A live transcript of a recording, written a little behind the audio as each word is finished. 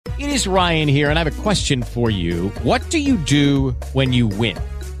It is Ryan here, and I have a question for you. What do you do when you win?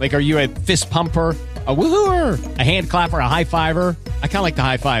 Like, are you a fist pumper, a woohooer, a hand clapper, a high fiver? I kind of like the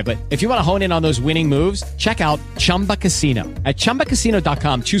high five, but if you want to hone in on those winning moves, check out Chumba Casino. At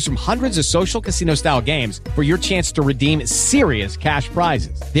ChumbaCasino.com, choose from hundreds of social casino-style games for your chance to redeem serious cash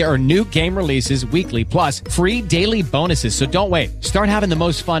prizes. There are new game releases weekly, plus free daily bonuses. So don't wait. Start having the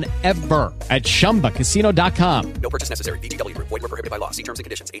most fun ever at ChumbaCasino.com. No purchase necessary. VGW. Void where prohibited by law. See terms and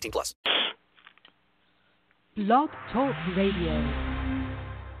conditions. 18+. Blog Talk Radio.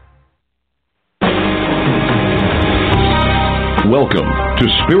 Welcome to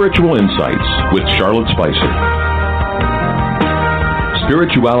Spiritual Insights with Charlotte Spicer.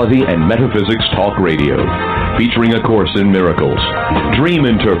 Spirituality and Metaphysics Talk Radio, featuring A Course in Miracles, dream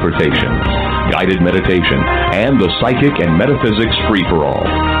interpretation, guided meditation, and the psychic and metaphysics free-for-all.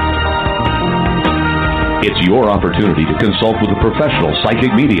 It's your opportunity to consult with a professional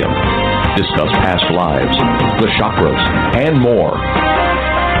psychic medium, discuss past lives, the chakras, and more.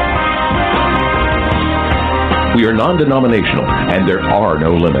 We are non-denominational, and there are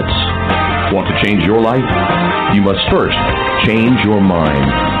no limits. Want to change your life? You must first change your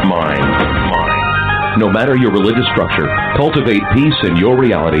mind. No matter your religious structure, cultivate peace in your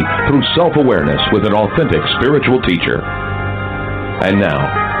reality through self-awareness with an authentic spiritual teacher. And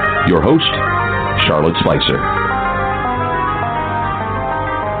now, your host, Charlotte Spicer.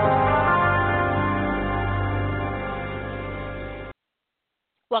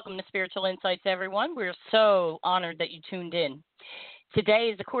 Welcome to Spiritual Insights, everyone. We're so honored that you tuned in. Today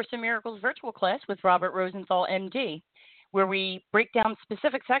is the Course in Miracles virtual class with Robert Rosenthal, MD, where we break down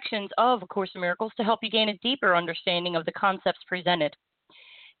specific sections of A Course in Miracles to help you gain a deeper understanding of the concepts presented.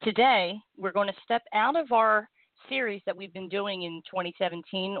 Today, we're going to step out of our series that we've been doing in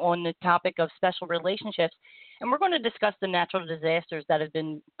 2017 on the topic of special relationships, and we're going to discuss the natural disasters that have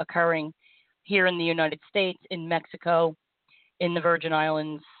been occurring here in the United States, in Mexico, in the Virgin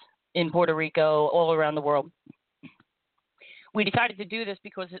Islands, in Puerto Rico, all around the world. We decided to do this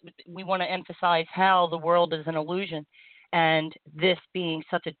because we want to emphasize how the world is an illusion, and this being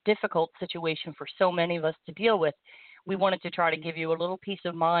such a difficult situation for so many of us to deal with, we wanted to try to give you a little peace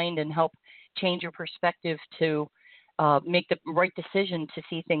of mind and help change your perspective to make the right decision to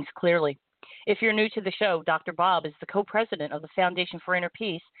see things clearly. If you're new to the show, Dr. Bob is the co-president of the Foundation for Inner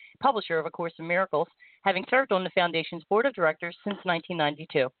Peace, publisher of A Course in Miracles, having served on the Foundation's board of directors since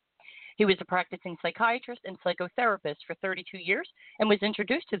 1992. He was a practicing psychiatrist and psychotherapist for 32 years and was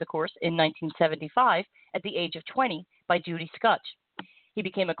introduced to the Course in 1975 at the age of 20 by Judy Scutch. He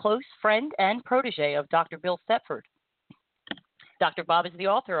became a close friend and protege of Dr. Bill Stepford. Dr. Bob is the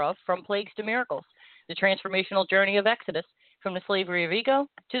author of From Plagues to Miracles, The Transformational Journey of Exodus from the Slavery of Ego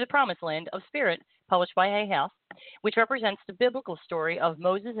to the Promised Land of Spirit, published by Hay House, which represents the biblical story of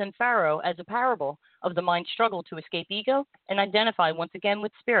Moses and Pharaoh as a parable of the mind's struggle to escape ego and identify once again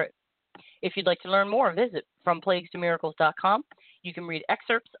with spirit. If you'd like to learn more, visit FromPlaguesToMiracles.com. You can read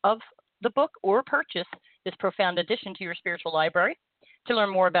excerpts of the book or purchase this profound addition to your spiritual library. To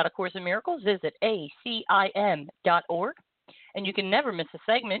learn more about A Course in Miracles, visit acim.org. And you can never miss a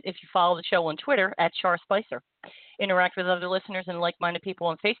segment if you follow the show on Twitter at Char Spicer. Interact with other listeners and like-minded people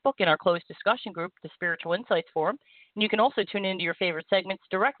on Facebook in our closed discussion group, the Spiritual Insights Forum. And you can also tune into your favorite segments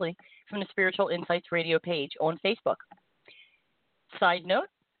directly from the Spiritual Insights radio page on Facebook. Side note,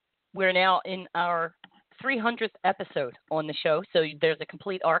 we're now in our 300th episode on the show, so there's a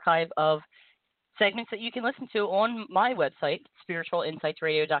complete archive of segments that you can listen to on my website,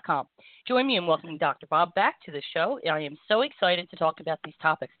 spiritualinsightsradio.com. Join me in welcoming Dr. Bob back to the show. I am so excited to talk about these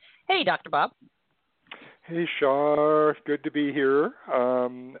topics. Hey, Dr. Bob. Hey, Shar. Good to be here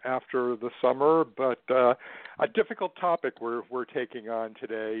after the summer, but a difficult topic we're taking on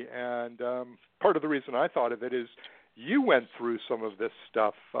today. And part of the reason I thought of it is you went through some of this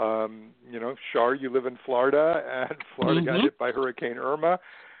stuff. Shar, you live in Florida, and Florida got hit by Hurricane Irma.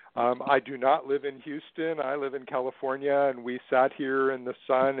 I do not live in Houston. I live in California, and we sat here in the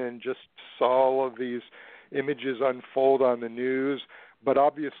sun and just saw all of these images unfold on the news. But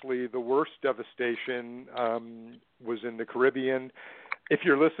obviously the worst devastation was in the Caribbean. If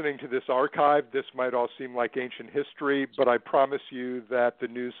you're listening to this archive, this might all seem like ancient history, but I promise you that the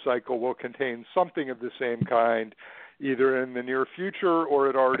news cycle will contain something of the same kind, either in the near future or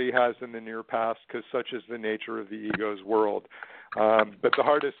it already has in the near past, because such is the nature of the ego's world. But the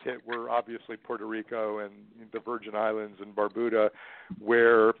hardest hit were obviously Puerto Rico and the Virgin Islands and Barbuda,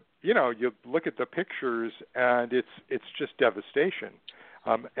 where, you look at the pictures and it's just devastation,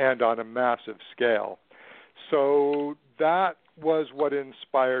 and on a massive scale. So that was what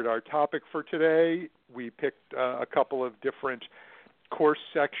inspired our topic for today. We picked a couple of different course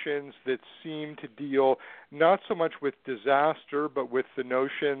sections that seem to deal not so much with disaster, but with the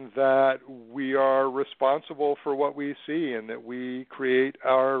notion that we are responsible for what we see and that we create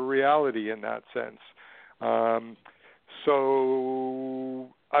our reality in that sense. So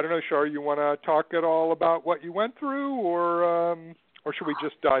I don't know, Shar, you want to talk at all about what you went through, or should we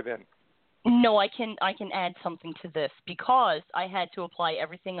just dive in? No, I can add something to this because I had to apply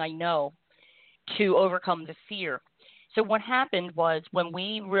everything I know to overcome the fear. So what happened was when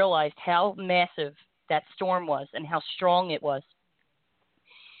we realized how massive that storm was and how strong it was,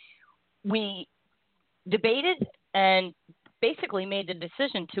 we debated and basically made the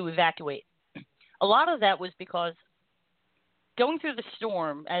decision to evacuate. A lot of that was because going through the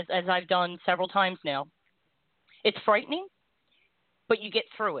storm, as I've done several times now, it's frightening, but you get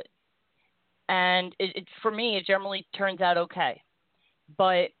through it. And it for me, it generally turns out okay.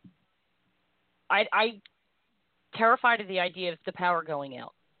 But I terrified of the idea of the power going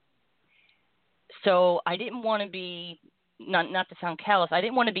out. So I didn't want to be, not to sound callous, I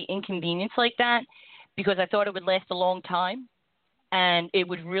didn't want to be inconvenienced like that because I thought it would last a long time and it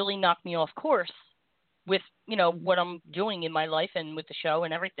would really knock me off course with, what I'm doing in my life and with the show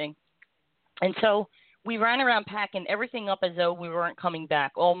and everything. And so we ran around packing everything up as though we weren't coming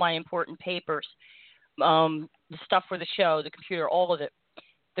back, all my important papers, the stuff for the show, the computer, all of it,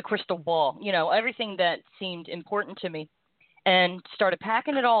 the crystal ball, everything that seemed important to me, and started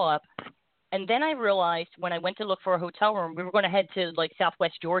packing it all up. And then I realized when I went to look for a hotel room, we were going to head to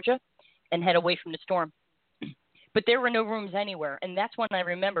Southwest Georgia and head away from the storm. But there were no rooms anywhere. And that's when I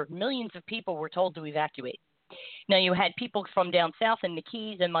remembered millions of people were told to evacuate. Now, you had people from down south in the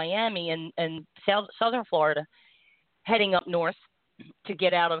Keys and Miami and southern Florida heading up north to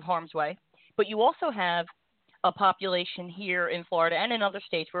get out of harm's way. But you also have a population here in Florida and in other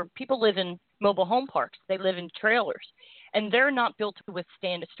states where people live in mobile home parks. They live in trailers. And they're not built to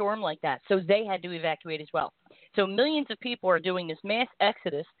withstand a storm like that. So they had to evacuate as well. So millions of people are doing this mass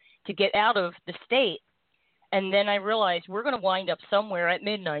exodus to get out of the state. And then I realized we're going to wind up somewhere at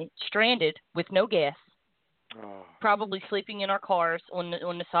midnight, stranded with no gas. Probably sleeping in our cars on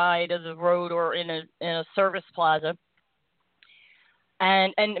the side of the road or in a service plaza.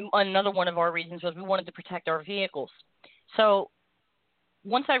 And another one of our reasons was we wanted to protect our vehicles. So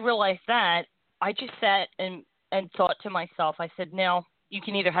once I realized that, I just sat and thought to myself, I said, now you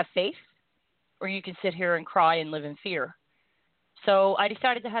can either have faith or you can sit here and cry and live in fear. So I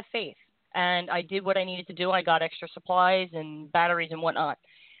decided to have faith, and I did what I needed to do. I got extra supplies and batteries and whatnot.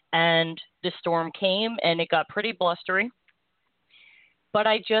 And the storm came, and it got pretty blustery. But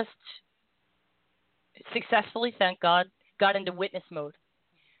I just successfully, thank God, got into witness mode.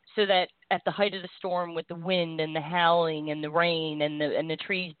 So that at the height of the storm with the wind and the howling and the rain and the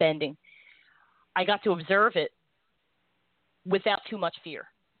trees bending, I got to observe it without too much fear.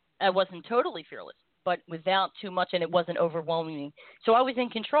 I wasn't totally fearless, but without too much, and it wasn't overwhelming me. So I was in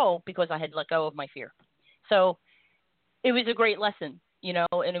control because I had let go of my fear. So it was a great lesson. And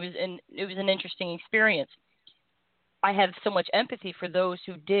it was an interesting experience. I have so much empathy for those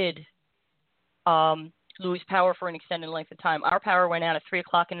who did lose power for an extended length of time. Our power went out at 3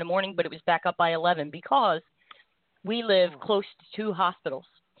 o'clock in the morning, but it was back up by 11 because we live close to 2 hospitals.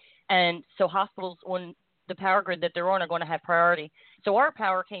 And so hospitals on the power grid that they're on are going to have priority. So our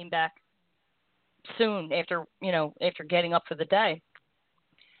power came back soon after getting up for the day.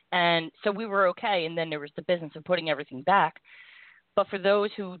 And so we were okay. And then there was the business of putting everything back. But for those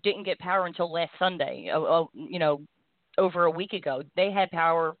who didn't get power until last Sunday, over a week ago, they had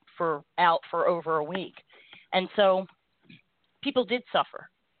power out for over a week. And so people did suffer.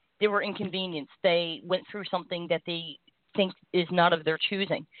 They were inconvenienced. They went through something that they think is not of their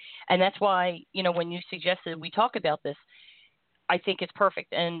choosing. And that's why, when you suggested we talk about this, I think it's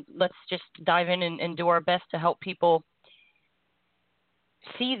perfect. And let's just dive in and do our best to help people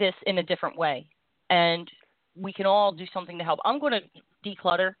see this in a different way. And we can all do something to help. I'm going to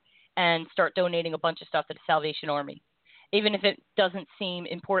declutter and start donating a bunch of stuff to the Salvation Army. Even if it doesn't seem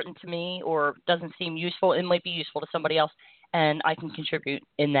important to me or doesn't seem useful, it might be useful to somebody else, and I can contribute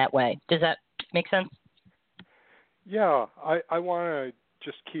in that way. Does that make sense? Yeah, I want to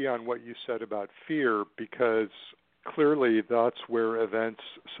just key on what you said about fear, because clearly that's where events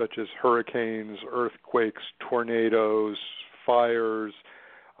such as hurricanes, earthquakes, tornadoes, fires,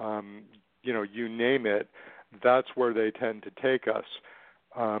 you name it, that's where they tend to take us.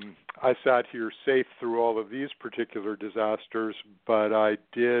 I sat here safe through all of these particular disasters, but I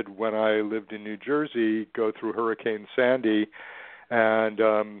did, when I lived in New Jersey, go through Hurricane Sandy,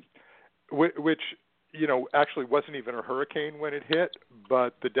 and which actually wasn't even a hurricane when it hit,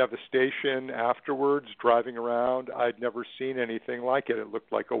 but the devastation afterwards, driving around, I'd never seen anything like it. It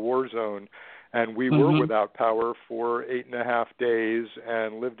looked like a war zone. And we were without power for 8.5 days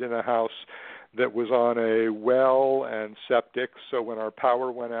and lived in a house that was on a well and septic. So when our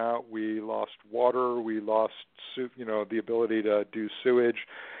power went out, we lost water, we lost, the ability to do sewage.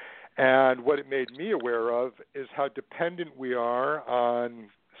 And what it made me aware of is how dependent we are on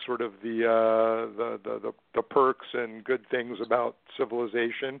sort of the perks and good things about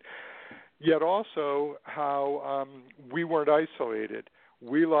civilization, yet also how we weren't isolated.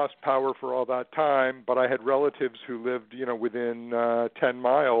 We lost power for all that time, but I had relatives who lived, within 10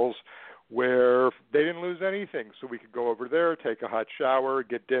 miles where they didn't lose anything. So we could go over there, take a hot shower,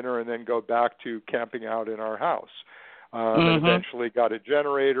 get dinner, and then go back to camping out in our house. And eventually got a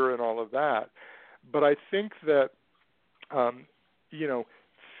generator and all of that. But I think that,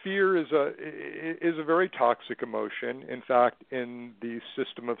 fear is a very toxic emotion. In fact, in the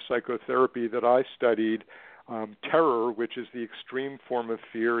system of psychotherapy that I studied, terror, which is the extreme form of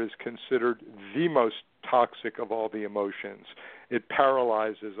fear, is considered the most toxic of all the emotions. It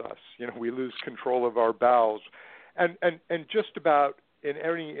paralyzes us. We lose control of our bowels. And just about in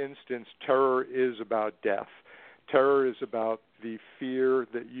any instance, terror is about death. Terror is about the fear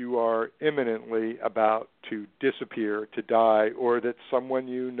that you are imminently about to disappear, to die, or that someone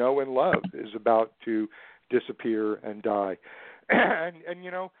you know and love is about to disappear and die. And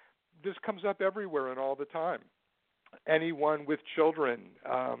this comes up everywhere and all the time. Anyone with children,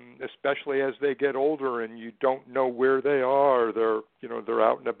 especially as they get older and you don't know where they are, they're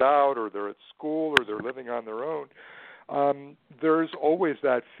out and about, or they're at school, or they're living on their own. There's always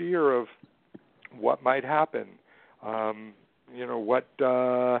that fear of what might happen.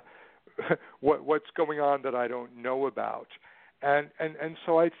 What's going on that I don't know about, and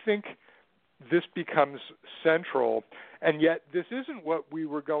so I think this becomes central, and yet this isn't what we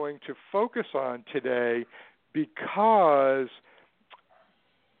were going to focus on today, because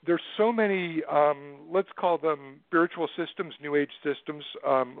there's so many, let's call them spiritual systems, New Age systems,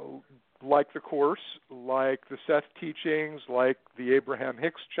 like the Course, like the Seth teachings, like the Abraham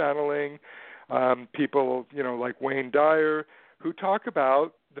Hicks channeling, people, like Wayne Dyer, who talk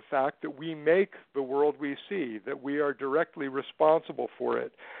about the fact that we make the world we see, that we are directly responsible for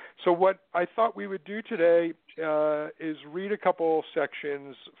it. So what I thought we would do today is read a couple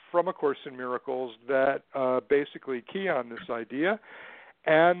sections from A Course in Miracles that basically key on this idea,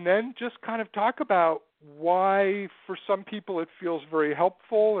 and then just kind of talk about why for some people it feels very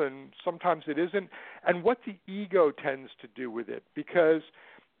helpful and sometimes it isn't, and what the ego tends to do with it. Because,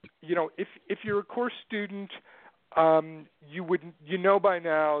 if you're a Course student, you know by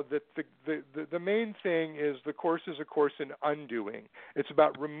now that the main thing is the Course is a course in undoing. It's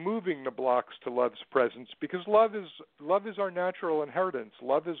about removing the blocks to love's presence, because love is our natural inheritance.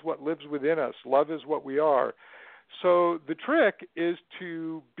 Love is what lives within us. Love is what we are. So the trick is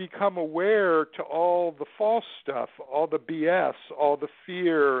to become aware to all the false stuff, all the BS, all the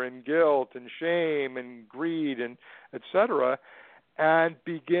fear and guilt and shame and greed and etc., and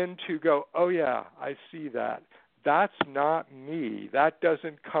begin to go, oh yeah, I see that. That's not me. That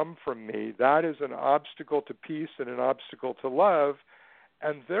doesn't come from me. That is an obstacle to peace and an obstacle to love,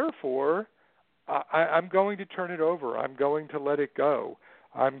 and therefore I'm going to turn it over. I'm going to let it go.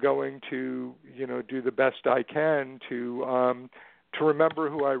 I'm going to, do the best I can to remember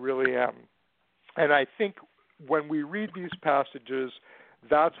who I really am. And I think when we read these passages,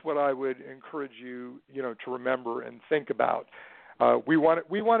 that's what I would encourage you, to remember and think about. We want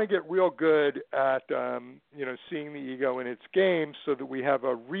to get real good at, seeing the ego in its game, so that we have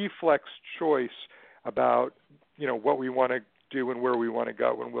a reflex choice about, what we want to do and where we want to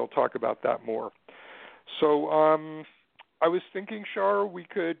go, and we'll talk about that more. So I was thinking, Shar, we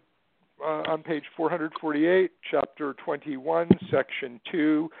could, on page 448, chapter 21, section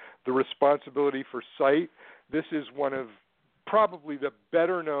 2, the responsibility for sight. This is one of probably the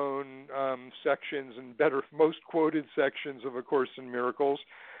better known sections and most quoted sections of A Course in Miracles,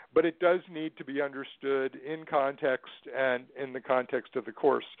 but it does need to be understood in context and in the context of the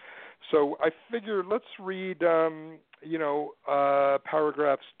Course. So I figure let's read,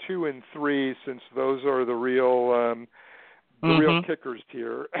 paragraphs 2 and 3, since those are the real real kickers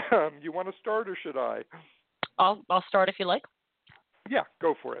here. You want to start, or should I? I'll start if you like. Yeah,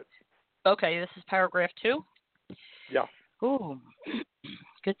 go for it. Okay, this is paragraph 2. Yeah. Ooh,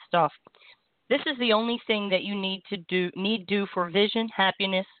 good stuff. This is the only thing that you need do for vision,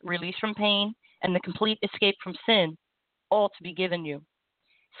 happiness, release from pain, and the complete escape from sin, all to be given you.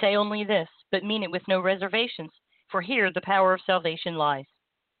 Say only this, but mean it with no reservations, for here the power of salvation lies.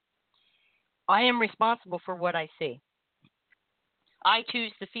 I am responsible for what I see. I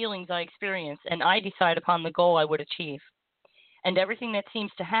choose the feelings I experience, and I decide upon the goal I would achieve. And everything that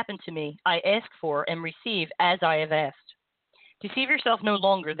seems to happen to me, I ask for and receive as I have asked. Deceive yourself no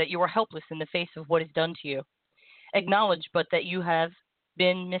longer that you are helpless in the face of what is done to you. Acknowledge but that you have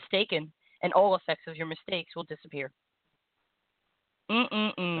been mistaken, and all effects of your mistakes will disappear.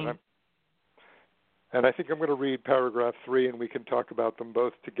 And I think I'm going to read paragraph 3, and we can talk about them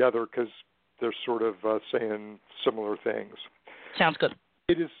both together because they're sort of saying similar things. Sounds good.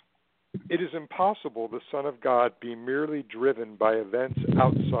 It is impossible the Son of God be merely driven by events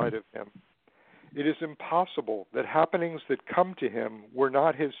outside of him. It is impossible that happenings that come to him were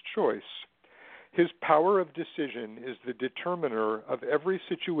not his choice. His power of decision is the determiner of every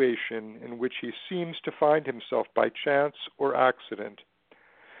situation in which he seems to find himself by chance or accident.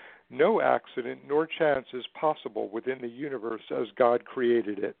 No accident nor chance is possible within the universe as God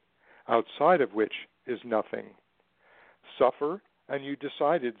created it, outside of which is nothing. Suffer, and you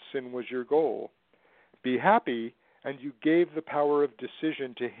decided sin was your goal. Be happy, and you gave the power of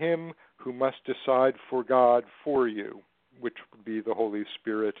decision to him who must decide for God for you, which would be the Holy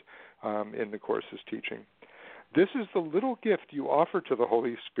Spirit in the Course's teaching. This is the little gift you offer to the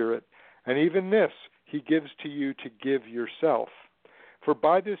Holy Spirit, and even this he gives to you to give yourself. For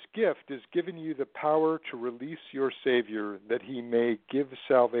by this gift is given you the power to release your Savior, that he may give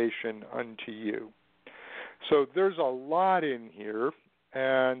salvation unto you. So there's a lot in here,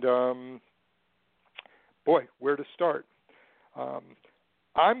 and boy, where to start?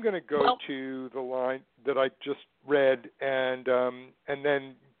 I'm going to go to the line that I just read, and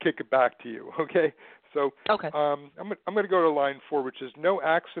then kick it back to you. Okay. So okay. I'm going to go to line 4, which is no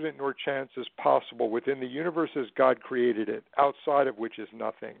accident nor chance is possible within the universe as God created it, outside of which is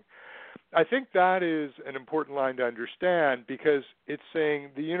nothing. I think that is an important line to understand because it's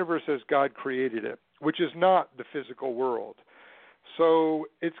saying the universe as God created it, which is not the physical world. So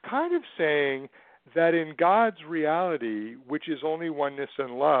it's kind of saying that in God's reality, which is only oneness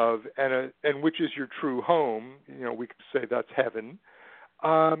and love, and which is your true home, we could say that's heaven,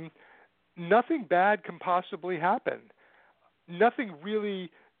 nothing bad can possibly happen. Nothing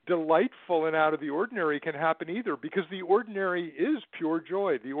really delightful and out of the ordinary can happen either, because the ordinary is pure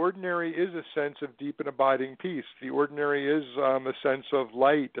joy. The ordinary is a sense of deep and abiding peace. The ordinary is a sense of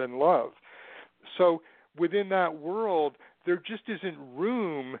light and love. So within that world, there just isn't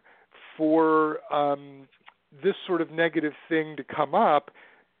room for this sort of negative thing to come up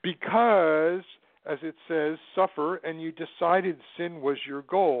because, as it says, suffer, and you decided sin was your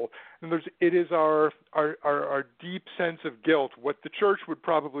goal. And it is our deep sense of guilt, what the church would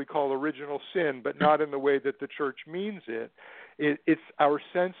probably call original sin, but not in the way that the church means it. It's our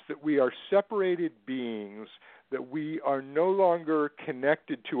sense that we are separated beings, that we are no longer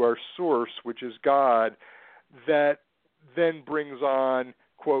connected to our source, which is God, that then brings on,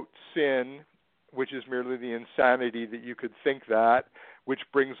 quote, sin, which is merely the insanity that you could think that, which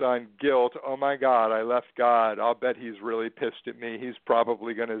brings on guilt. Oh, my God, I left God. I'll bet he's really pissed at me. He's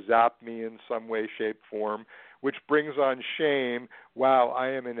probably going to zap me in some way, shape, form, which brings on shame. Wow, I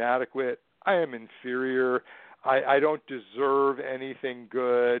am inadequate. I am inferior. I don't deserve anything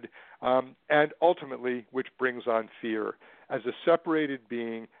good. And ultimately, which brings on fear. As a separated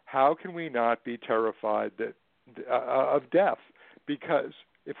being, how can we not be terrified of death? Because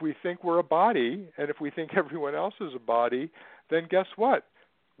if we think we're a body, and if we think everyone else is a body, then guess what?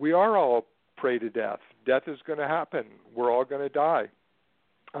 We are all prey to death. Death is going to happen. We're all going to die.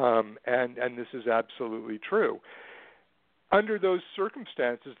 And this is absolutely true. Under those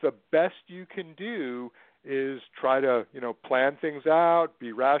circumstances, the best you can do is try to, plan things out,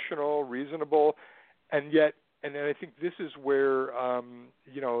 be rational, reasonable, and yet, and I think this is where,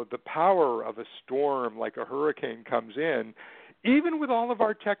 the power of a storm like a hurricane comes in. Even with all of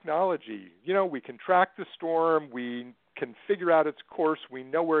our technology, we can track the storm, we can figure out its course, we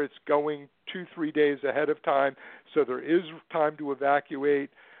know where it's going 2-3 days ahead of time, so there is time to evacuate.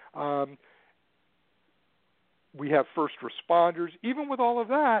 We have first responders. Even with all of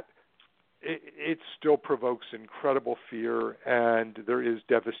that, it still provokes incredible fear, and there is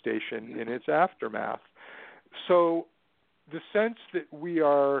devastation in its aftermath. So the sense that we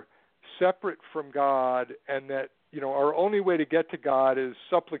are separate from God and that our only way to get to God is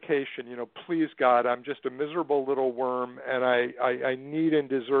supplication. Please, God, I'm just a miserable little worm, and I need and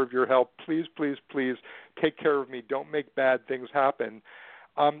deserve your help. Please, please, please take care of me. Don't make bad things happen.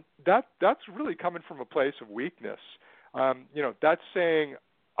 That's really coming from a place of weakness. That's saying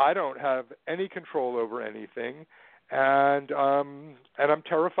I don't have any control over anything, and I'm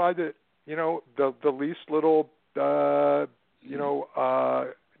terrified that the least little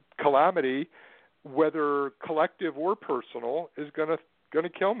calamity, whether collective or personal, is going to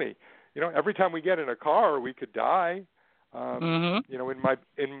kill me. Every time we get in a car, we could die. In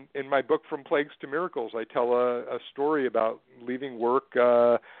my book From Plagues to Miracles, I tell a story about leaving work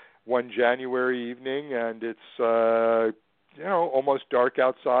one January evening, and it's almost dark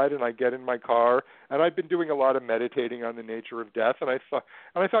outside, and I get in my car, and I've been doing a lot of meditating on the nature of death, and I thought,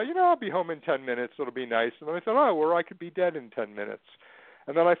 I'll be home in 10 minutes, it'll be nice, and then I thought, or I could be dead in 10 minutes.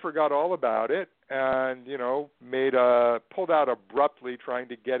 And then I forgot all about it and, pulled out abruptly trying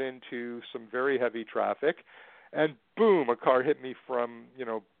to get into some very heavy traffic. And boom, a car hit me from,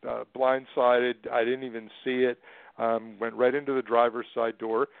 blindsided. I didn't even see it. Went right into the driver's side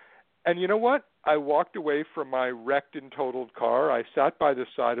door. And you know what? I walked away from my wrecked and totaled car. I sat by the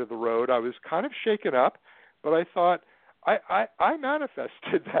side of the road. I was kind of shaken up, but I thought, I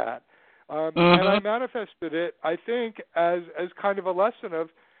manifested that. And I manifested it, I think, as kind of a lesson of,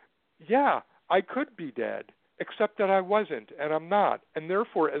 I could be dead, except that I wasn't, and I'm not. And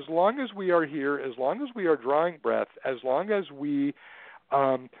therefore, as long as we are here, as long as we are drawing breath, as long as we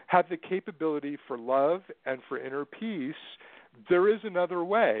have the capability for love and for inner peace, there is another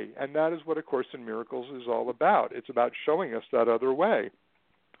way. And that is what A Course in Miracles is all about. It's about showing us that other way.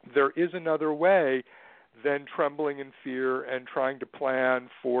 There is another way than trembling in fear and trying to plan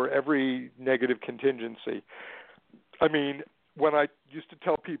for every negative contingency. I mean, when I used to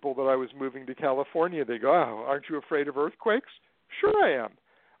tell people that I was moving to California, they go, "Oh, aren't you afraid of earthquakes?" Sure I am.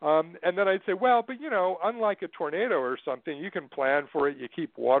 And then I'd say, well, but, unlike a tornado or something, you can plan for it. You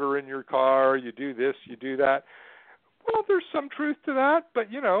keep water in your car. You do this, you do that. Well, there's some truth to that. But,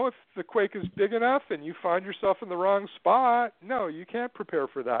 if the quake is big enough and you find yourself in the wrong spot, no, you can't prepare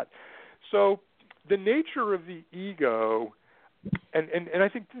for that. So the nature of the ego, and I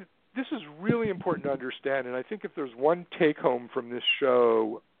think this is really important to understand, and I think if there's one take-home from this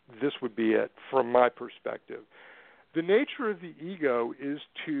show, this would be it from my perspective. The nature of the ego is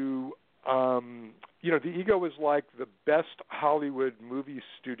to, the ego is like the best Hollywood movie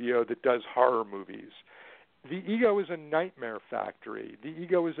studio that does horror movies. The ego is a nightmare factory. The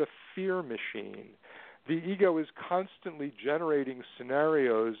ego is a fear machine. The ego is constantly generating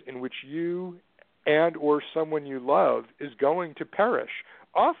scenarios in which you and or someone you love is going to perish,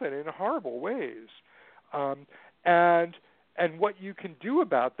 often in horrible ways. And what you can do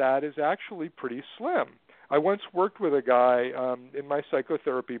about that is actually pretty slim. I once worked with a guy in my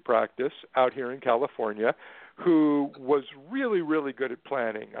psychotherapy practice out here in California who was really, really good at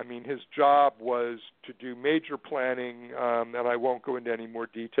planning. I mean, his job was to do major planning, and I won't go into any more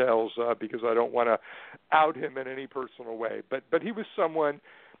details because I don't want to out him in any personal way. But he was someone,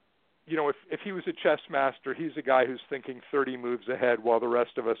 if he was a chess master, he's a guy who's thinking 30 moves ahead while the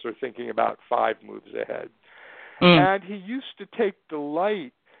rest of us are thinking about 5 moves ahead. And he used to take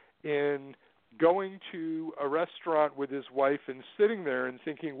delight in going to a restaurant with his wife and sitting there and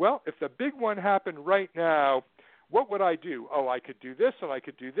thinking, well, if the big one happened right now, what would I do? Oh, I could do this and I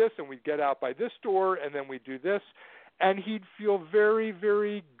could do this, and we'd get out by this door and then we'd do this. And he'd feel very,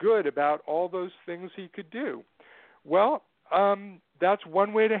 very good about all those things he could do. Well, that's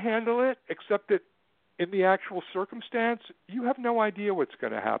one way to handle it, except that in the actual circumstance, you have no idea what's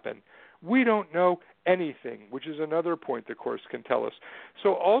going to happen. We don't know anything, which is another point the Course can tell us.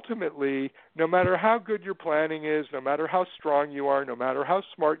 So ultimately, no matter how good your planning is, no matter how strong you are, no matter how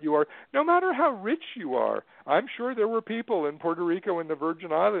smart you are, no matter how rich you are, I'm sure there were people in Puerto Rico and the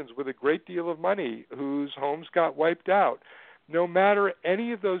Virgin Islands with a great deal of money whose homes got wiped out. No matter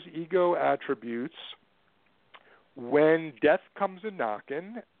any of those ego attributes, when death comes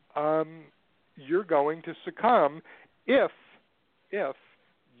a-knocking, you're going to succumb if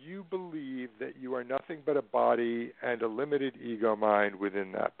you believe that you are nothing but a body and a limited ego mind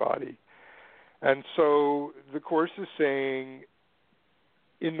within that body. And so the Course is saying,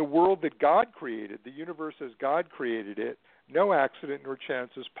 in the world that God created, the universe as God created it, no accident nor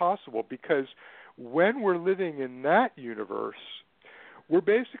chance is possible, because when we're living in that universe, we're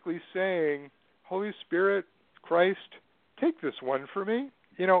basically saying, Holy Spirit, Christ, take this one for me.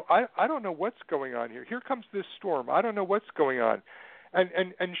 I don't know what's going on here. Here comes this storm. I don't know what's going on.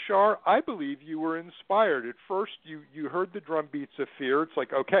 And Shar, I believe you were inspired. At first, you heard the drum beats of fear. It's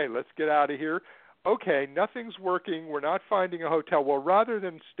like, okay, let's get out of here. Okay, nothing's working. We're not finding a hotel. Well, rather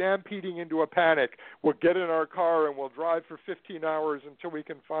than stampeding into a panic, we'll get in our car and we'll drive for 15 hours until we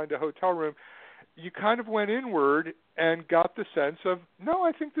can find a hotel room. You kind of went inward and got the sense of, no,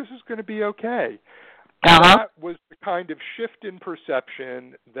 I think this is going to be okay. That was the kind of shift in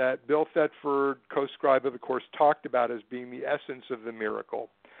perception that Bill Thetford, co-scribe of the Course, talked about as being the essence of the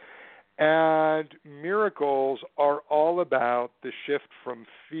miracle. And miracles are all about the shift from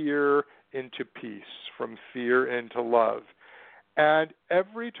fear into peace, from fear into love. And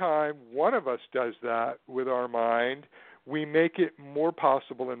every time one of us does that with our mind, we make it more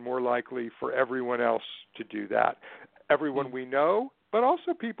possible and more likely for everyone else to do that. Everyone we know, but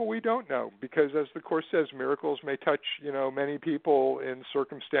also people we don't know, because as the Course says, miracles may touch, many people in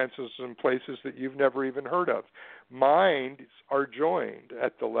circumstances and places that you've never even heard of. Minds are joined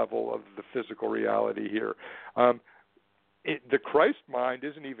at the level of the physical reality here. The Christ mind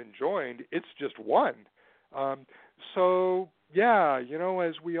isn't even joined, it's just one. So,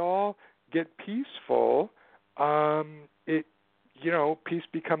 as we all get peaceful, peace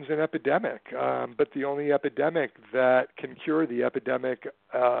becomes an epidemic. But the only epidemic that can cure the epidemic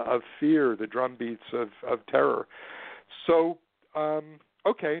of fear, the drumbeats of terror. So,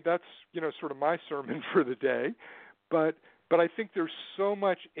 that's sort of my sermon for the day. But I think there's so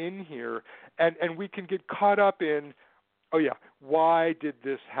much in here, and we can get caught up in, why did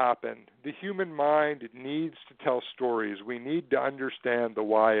this happen? The human mind needs to tell stories. We need to understand the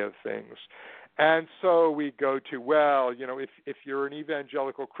why of things. And so we go to, if you're an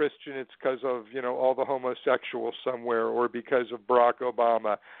evangelical Christian, it's because of, all the homosexuals somewhere, or because of Barack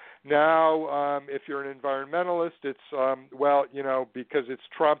Obama. Now, if you're an environmentalist, it's, because it's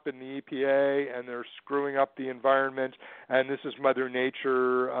Trump and the EPA, and they're screwing up the environment, and this is Mother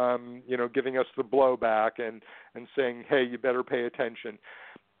Nature, giving us the blowback and saying, hey, you better pay attention.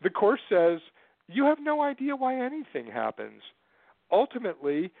 The Course says, you have no idea why anything happens.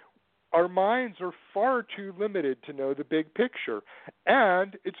 Ultimately, our minds are far too limited to know the big picture.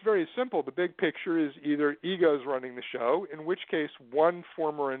 And it's very simple. The big picture is either ego's running the show, in which case one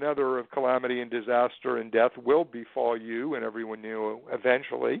form or another of calamity and disaster and death will befall you and everyone new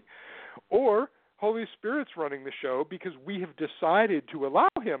eventually, or Holy Spirit's running the show because we have decided to allow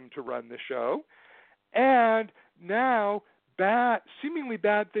him to run the show, and now seemingly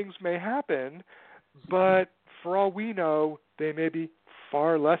bad things may happen, but for all we know, they may be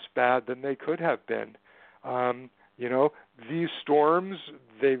far less bad than they could have been. These storms,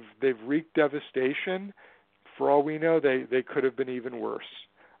 they've wreaked devastation. For all we know, they could have been even worse.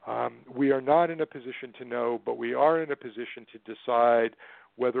 We are not in a position to know, but we are in a position to decide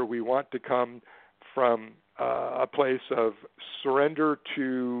whether we want to come from a place of surrender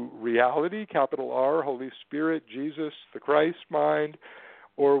to reality, capital R, Holy Spirit, Jesus, the Christ mind,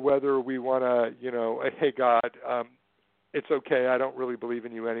 or whether we want to, hey, God, it's okay, I don't really believe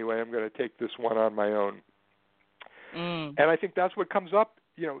in you anyway, I'm going to take this one on my own. And I think that's what comes up,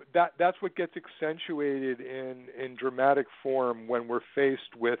 that's what gets accentuated in dramatic form when we're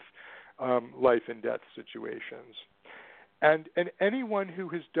faced with life and death situations. And anyone who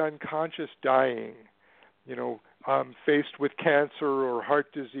has done conscious dying, faced with cancer or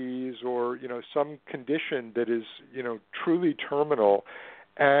heart disease or, some condition that is, truly terminal,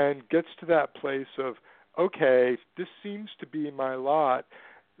 and gets to that place of, okay, this seems to be my lot,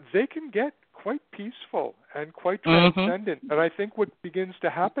 they can get quite peaceful and quite transcendent. And I think what begins to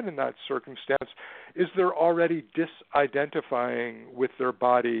happen in that circumstance is they're already disidentifying with their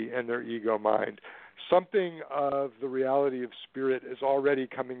body and their ego mind. Something of the reality of spirit is already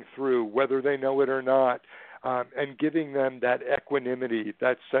coming through, whether they know it or not, and giving them that equanimity,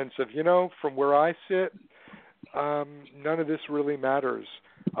 that sense of, from where I sit, none of this really matters.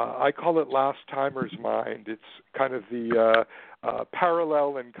 I call it last timer's mind. It's kind of the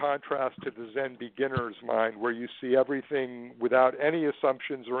parallel and contrast to the Zen beginner's mind, where you see everything without any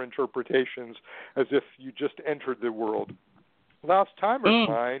assumptions or interpretations, as if you just entered the world. Last timer's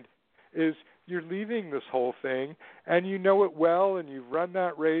mind is you're leaving this whole thing, and you know it well, and you've run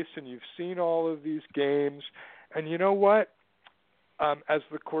that race, and you've seen all of these games, and you know what? As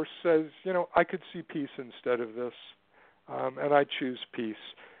the Course says, I could see peace instead of this. And I choose peace.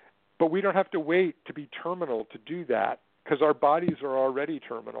 But we don't have to wait to be terminal to do that, because our bodies are already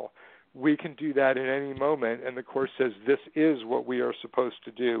terminal. We can do that in any moment, and the Course says this is what we are supposed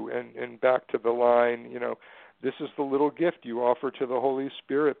to do. And back to the line, this is the little gift you offer to the Holy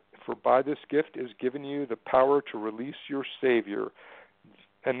Spirit, for by this gift is given you the power to release your Savior.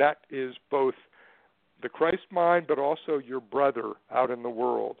 And that is both the Christ mind, but also your brother out in the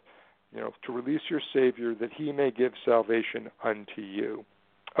world. To release your Savior, that he may give salvation unto you.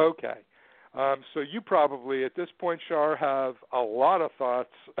 Okay. So you probably, at this point, Shar, have a lot of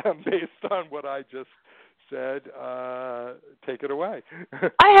thoughts based on what I just said. Take it away.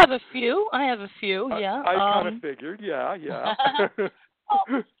 I have a few, yeah. I kind of figured, yeah.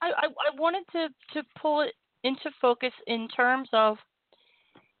 Well, I wanted to pull it into focus in terms of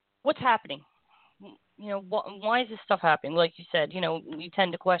what's happening. why is this stuff happening? Like you said, you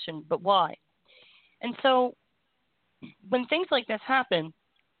tend to question, but why? And so when things like this happen,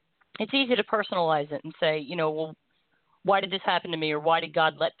 it's easy to personalize it and say, well, why did this happen to me, or why did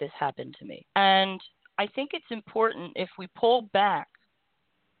God let this happen to me? And I think it's important, if we pull back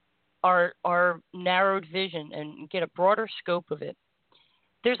our narrowed vision and get a broader scope of it.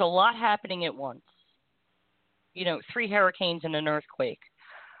 There's a lot happening at once. 3 hurricanes and an earthquake,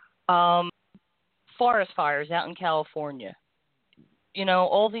 forest fires out in California,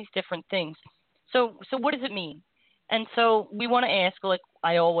 all these different things. So what does it mean? And so we want to ask, like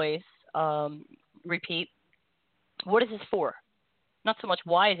I always repeat, what is this for? Not so much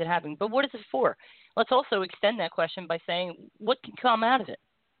why is it happening, but what is it for? Let's also extend that question by saying, what can come out of it?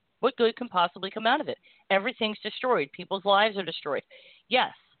 What good can possibly come out of it? Everything's destroyed. People's lives are destroyed.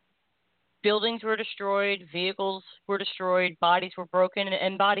 Yes, buildings were destroyed, vehicles were destroyed, bodies were broken,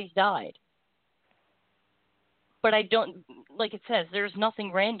 and bodies died. But like it says, there's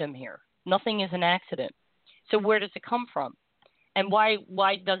nothing random here. Nothing is an accident. So where does it come from? And why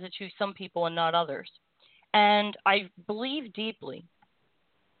does it choose some people and not others? And I believe deeply,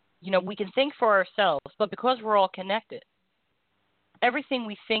 we can think for ourselves, but because we're all connected, everything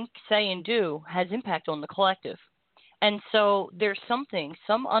we think, say, and do has impact on the collective. And so there's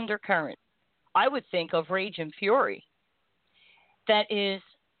some undercurrent, I would think, of rage and fury that is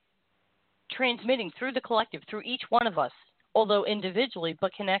transmitting through the collective, through each one of us, although individually,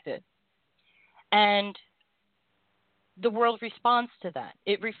 but connected. And the world responds to that.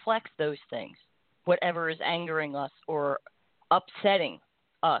 It reflects those things, whatever is angering us or upsetting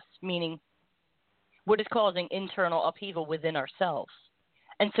us, meaning what is causing internal upheaval within ourselves.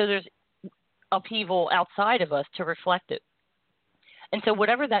 And so there's upheaval outside of us to reflect it. And so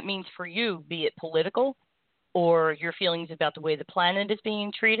whatever that means for you, be it political or your feelings about the way the planet is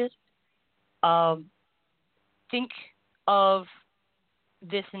being treated, think of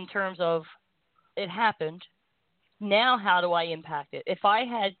this in terms of it happened. Now how do I impact it? If I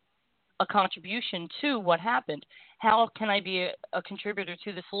had a contribution to what happened, how can I be a contributor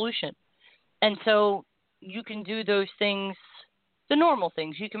to the solution? And so you can do those things, the normal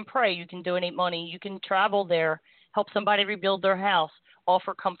things. You can pray, you can donate money, you can travel there, help somebody rebuild their house,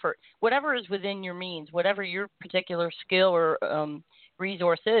 offer comfort, whatever is within your means, whatever your particular skill or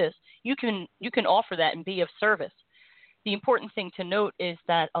resource is, you can offer that and be of service. The important thing to note is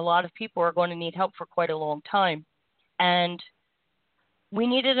that a lot of people are going to need help for quite a long time. And we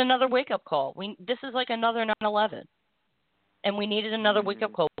needed another wake-up call. This is like another 9/11. And we needed another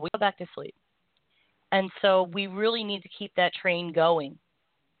wake-up call. We go back to sleep. And so we really need to keep that train going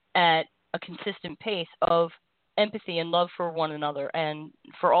at a consistent pace of empathy and love for one another and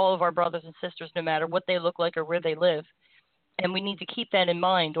for all of our brothers and sisters, no matter what they look like or where they live. And we need to keep that in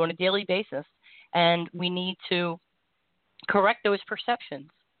mind on a daily basis. And we need to correct those perceptions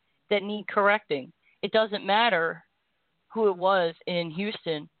that need correcting. It doesn't matter who it was in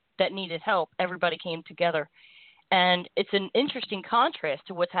Houston that needed help. Everybody came together. And it's an interesting contrast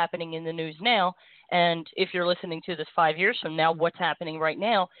to what's happening in the news now. And if you're listening to this 5 years from now, what's happening right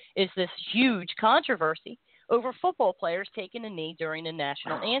now is this huge controversy over football players taking a knee during the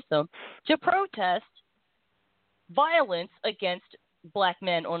national anthem to protest violence against black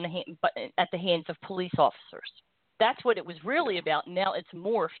men at the hands of police officers. That's what it was really about. Now it's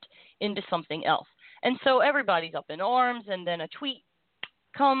morphed into something else. And so everybody's up in arms, and then a tweet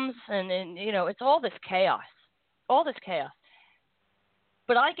comes, and then, it's all this chaos.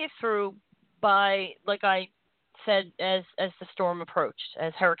 But I get through by, like I said, as the storm approached,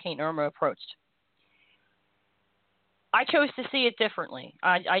 as Hurricane Irma approached. I chose to see it differently.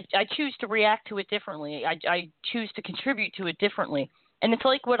 I choose to react to it differently. I choose to contribute to it differently. And it's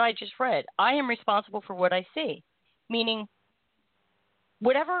like what I just read. I am responsible for what I see, meaning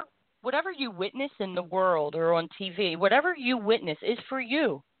whatever you witness in the world or on TV, whatever you witness is for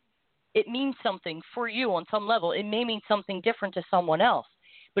you. It means something for you on some level. It may mean something different to someone else.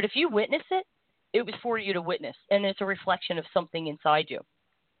 But if you witness it, it was for you to witness, and it's a reflection of something inside you.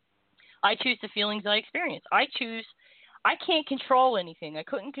 I choose the feelings I experience. I can't control anything. I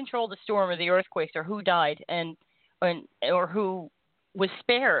couldn't control the storm or the earthquakes or who died or who was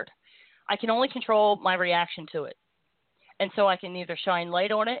spared. I can only control my reaction to it. And so I can either shine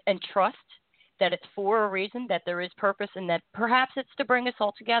light on it and trust that it's for a reason, that there is purpose, and that perhaps it's to bring us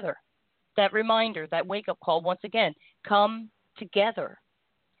all together. That reminder, that wake-up call, once again, come together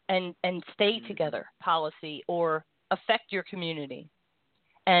and stay together policy or affect your community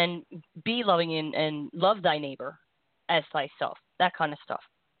and be loving and love thy neighbor as thyself, that kind of stuff.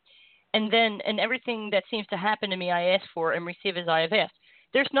 And everything that seems to happen to me, I ask for and receive as I have asked.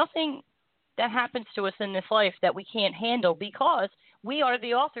 There's nothing that happens to us in this life that we can't handle because we are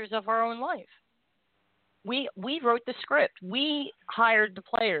the authors of our own life. We wrote the script. We hired the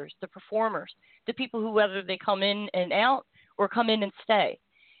players, the performers, the people who, whether they come in and out or come in and stay.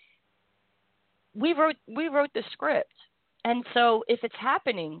 We wrote the script. And so if it's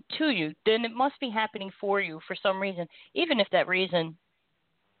happening to you, then it must be happening for you for some reason, even if that reason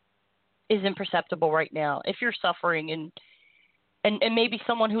is imperceptible right now. If you're suffering and maybe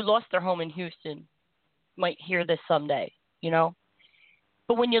someone who lost their home in Houston might hear this someday,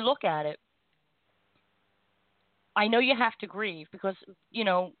 But when you look at it, I know you have to grieve because,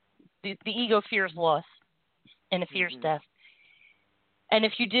 the ego fears loss and it fears death. And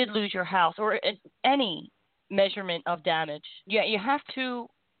if you did lose your house or any measurement of damage, you have to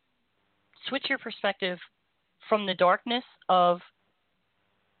switch your perspective from the darkness of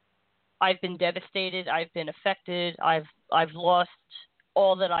I've been devastated, I've been affected, I've lost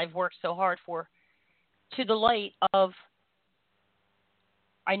all that I've worked so hard for, to the light of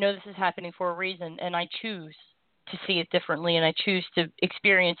I know this is happening for a reason, and I choose to see it differently, and I choose to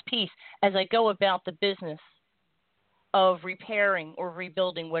experience peace as I go about the business of repairing or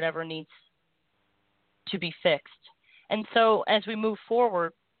rebuilding whatever needs to be fixed. And so as we move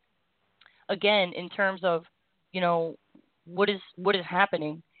forward, again, in terms of, what is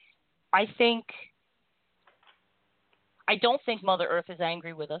happening, I don't think Mother Earth is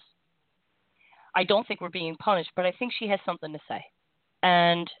angry with us. I don't think we're being punished, but I think she has something to say.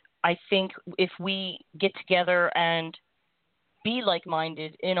 And I think if we get together and be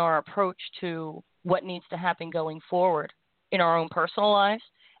like-minded in our approach to what needs to happen going forward in our own personal lives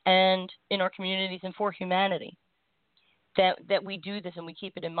and in our communities and for humanity, that we do this and we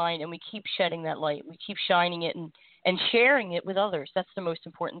keep it in mind and we keep shedding that light. We keep shining it and sharing it with others. That's the most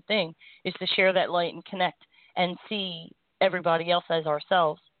important thing, is to share that light and connect and see everybody else as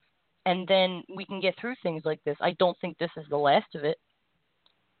ourselves. And then we can get through things like this. I don't think this is the last of it.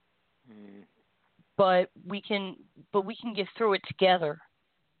 But we can get through it together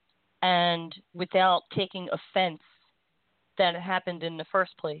and without taking offense that it happened in the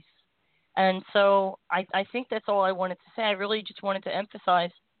first place. And so I think that's all I wanted to say. I really just wanted to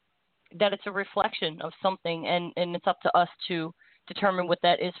emphasize that it's a reflection of something, and it's up to us to determine what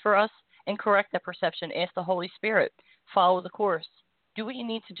that is for us and correct that perception. Ask the Holy Spirit. Follow the course. Do what you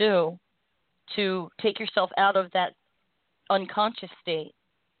need to do to take yourself out of that unconscious state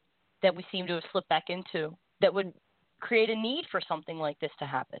that we seem to have slipped back into that would create a need for something like this to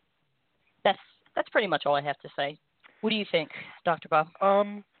happen. That's pretty much all I have to say. What do you think, Dr. Bob?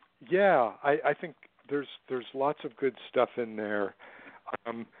 Yeah, I think there's lots of good stuff in there.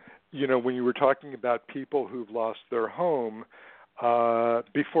 When you were talking about people who've lost their home,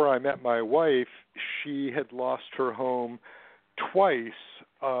 before I met my wife, she had lost her home twice.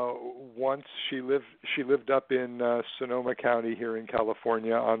 Once she lived up in Sonoma County here in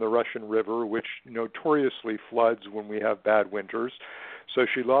California on the Russian River, which notoriously floods when we have bad winters. So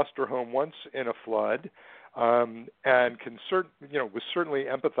she lost her home once in a flood, and was certainly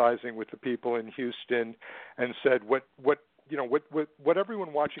empathizing with the people in Houston, and said what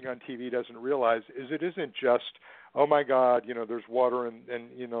everyone watching on TV doesn't realize is it isn't just, oh my God, there's water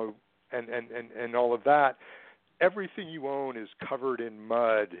and all of that. Everything you own is covered in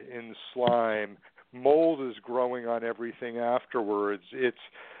mud, in slime. Mold is growing on everything afterwards. It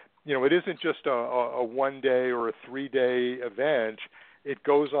isn't just a 1 day or a 3 day event. It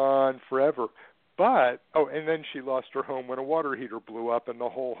goes on forever. But and then she lost her home when a water heater blew up, and the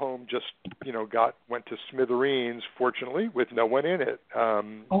whole home just went to smithereens. Fortunately, with no one in it.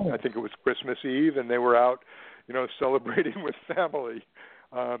 I think it was Christmas Eve, and they were out, celebrating with family.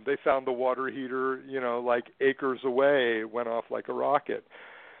 They found the water heater, like acres away. It went off like a rocket.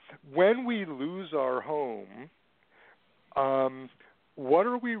 When we lose our home, what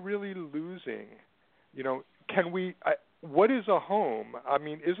are we really losing? What is a home? I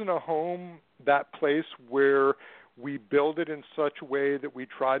mean, isn't a home that place where we build it in such a way that we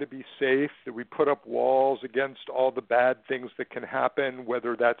try to be safe, that we put up walls against all the bad things that can happen,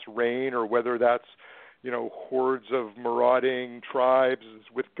 whether that's rain or whether that's hordes of marauding tribes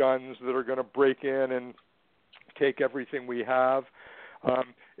with guns that are going to break in and take everything we have?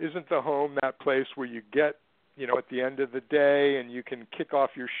 Isn't the home that place where you get, at the end of the day and you can kick off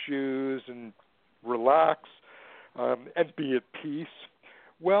your shoes and relax and be at peace?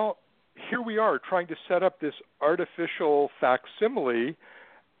 Well, here we are trying to set up this artificial facsimile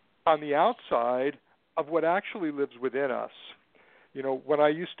on the outside of what actually lives within us. When I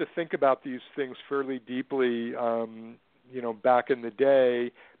used to think about these things fairly deeply, back in the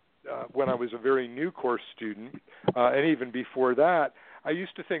day when I was a very new course student, and even before that, I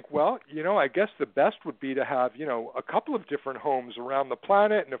used to think, well, I guess the best would be to have, a couple of different homes around the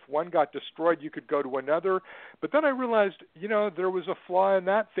planet, and if one got destroyed, you could go to another. But then I realized, there was a flaw in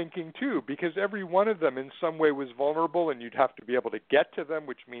that thinking too, because every one of them in some way was vulnerable, and you'd have to be able to get to them,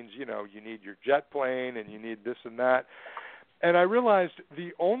 which means, you need your jet plane and you need this and that. And I realized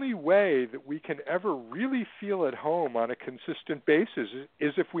the only way that we can ever really feel at home on a consistent basis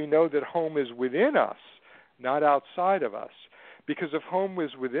is if we know that home is within us, not outside of us. Because if home is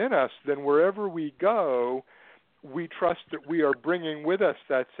within us, then wherever we go, we trust that we are bringing with us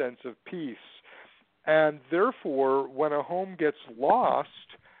that sense of peace. And therefore, when a home gets lost,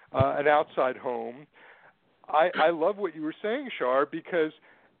 an outside home, I love what you were saying, Shar, because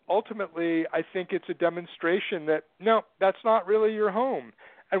ultimately, I think it's a demonstration that, no, that's not really your home.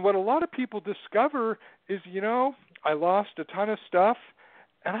 And what a lot of people discover is, I lost a ton of stuff,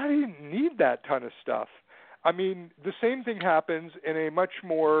 and I didn't need that ton of stuff. I mean, the same thing happens in a much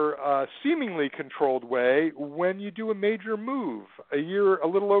more seemingly controlled way when you do a major move. A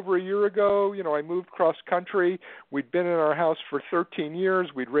little over a year ago, I moved cross country. We'd been in our house for 13 years.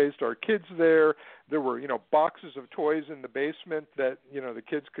 We'd raised our kids there. There were, boxes of toys in the basement that, the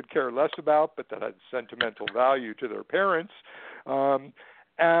kids could care less about, but that had sentimental value to their parents.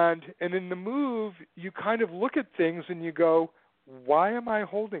 And in the move, you kind of look at things and you go, why am I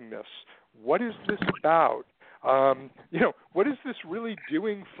holding this? What is this about? What is this really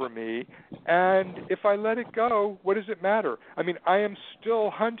doing for me? And if I let it go, what does it matter? I mean, I am still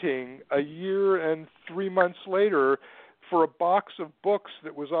hunting a year and 3 months later for a box of books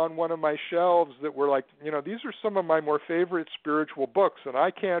that was on one of my shelves that were like, these are some of my more favorite spiritual books, and I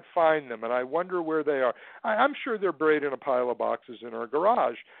can't find them, and I wonder where they are. I'm sure they're buried in a pile of boxes in our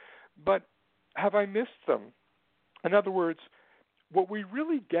garage, but have I missed them? In other words, what we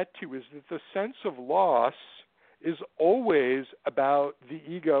really get to is that the sense of loss is always about the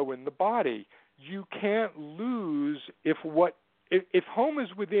ego and the body. You can't lose if home is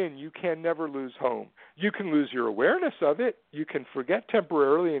within, you can never lose home. You can lose your awareness of it. You can forget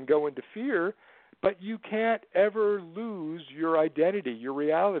temporarily and go into fear, but you can't ever lose your identity, your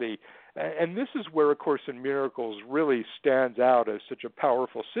reality. And this is where A Course in Miracles really stands out as such a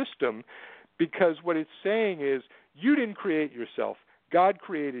powerful system, because what it's saying is you didn't create yourself. God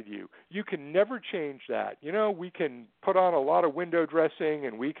created you. You can never change that. We can put on a lot of window dressing,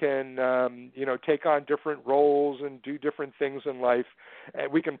 and we can, take on different roles and do different things in life.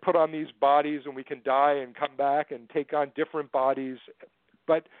 And we can put on these bodies, and we can die and come back and take on different bodies.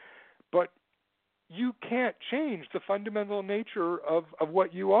 But you can't change the fundamental nature of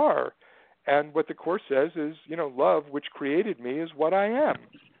what you are. And what the Course says is, love, which created me, is what I am.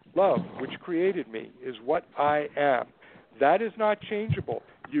 Love, which created me, is what I am. That is not changeable.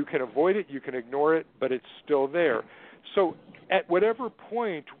 You can avoid it, you can ignore it, but it's still there. So at whatever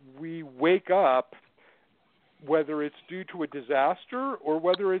point we wake up, whether it's due to a disaster or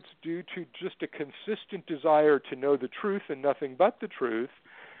whether it's due to just a consistent desire to know the truth and nothing but the truth,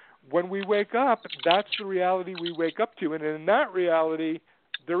 when we wake up, that's the reality we wake up to. And in that reality,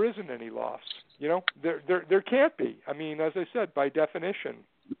 there isn't any loss. There can't be. I mean, as I said, by definition.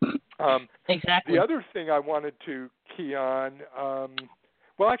 Exactly. The other thing I wanted to key on,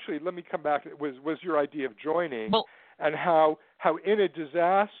 actually, let me come back, was your idea of joining, and how in a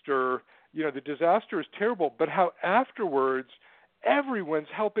disaster, the disaster is terrible, but how afterwards everyone's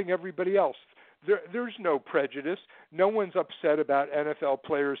helping everybody else. There's no prejudice. No one's upset about NFL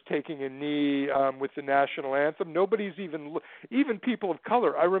players taking a knee with the national anthem. Nobody's even people of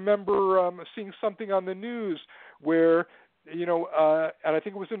color. I remember seeing something on the news where, and I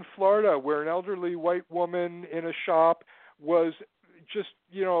think it was in Florida, where an elderly white woman in a shop was just,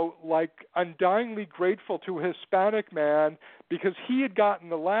 undyingly grateful to a Hispanic man because he had gotten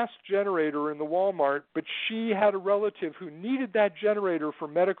the last generator in the Walmart, but she had a relative who needed that generator for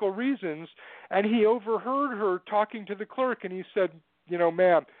medical reasons, and he overheard her talking to the clerk, and he said,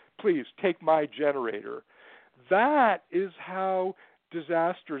 ma'am, please take my generator. That is how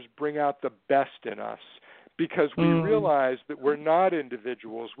disasters bring out the best in us, because we realize that we're not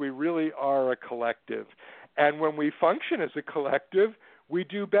individuals. We really are a collective. And when we function as a collective, we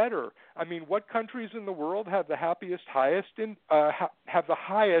do better. I mean, what countries in the world have the highest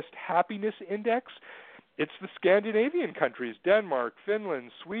happiness index? It's the Scandinavian countries, Denmark,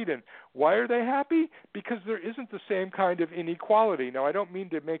 Finland, Sweden. Why are they happy? Because there isn't the same kind of inequality. Now, I don't mean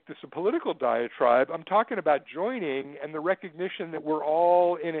to make this a political diatribe. I'm talking about joining and the recognition that we're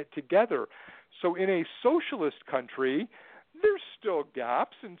all in it together. So in a socialist country, there's still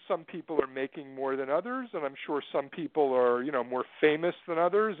gaps, and some people are making more than others, and I'm sure some people are, more famous than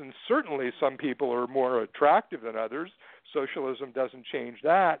others, and certainly some people are more attractive than others. Socialism doesn't change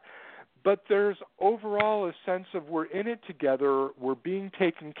that. But there's overall a sense of we're in it together, we're being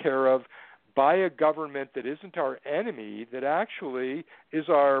taken care of by a government that isn't our enemy, that actually is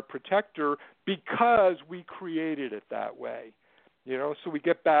our protector because we created it that way. So we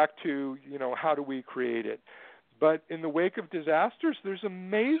get back to, how do we create it? But in the wake of disasters, there's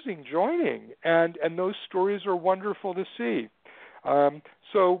amazing joining, and those stories are wonderful to see.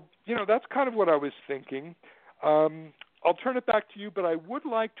 So, that's kind of what I was thinking. I'll turn it back to you, but I would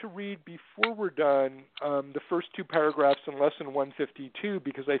like to read before we're done the first two paragraphs in Lesson 152,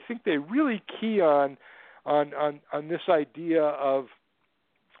 because I think they really key on this idea of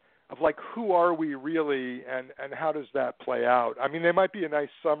like, who are we really, and how does that play out? I mean, they might be a nice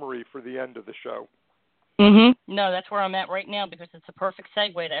summary for the end of the show. No, that's where I'm at right now, because it's a perfect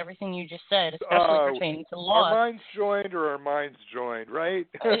segue to everything you just said, especially pertaining to law. Our minds joined, or our minds joined, right?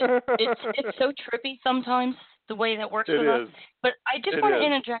 It's so trippy sometimes, the way that works with us. But I just want to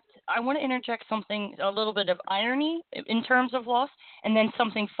interject. I want to interject something, a little bit of irony in terms of loss, and then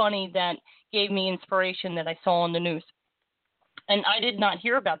something funny that gave me inspiration that I saw on the news. And I did not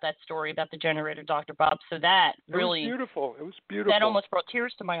hear about that story about the generator, Dr. Bob, so that really... It was beautiful. That almost brought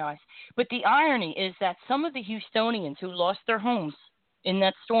tears to my eyes. But the irony is that some of the Houstonians who lost their homes in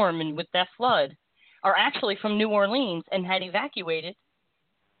that storm and with that flood are actually from New Orleans and had evacuated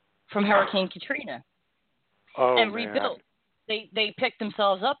from Hurricane Katrina and rebuilt. They picked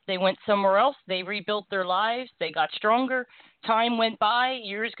themselves up. They went somewhere else. They rebuilt their lives. They got stronger. Time went by.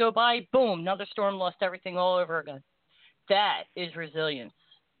 Years go by. Boom, another storm, lost everything all over again. That is resilience.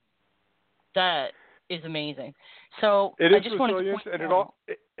 That is amazing. So it is I just resilience, wanted to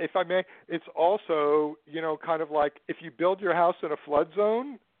and if I may, it's also, kind of like if you build your house in a flood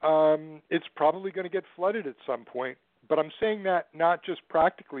zone, it's probably going to get flooded at some point. But I'm saying that not just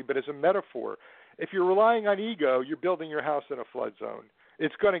practically, but as a metaphor. If you're relying on ego, you're building your house in a flood zone.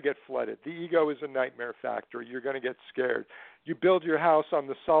 It's going to get flooded. The ego is a nightmare factor. You're going to get scared. You build your house on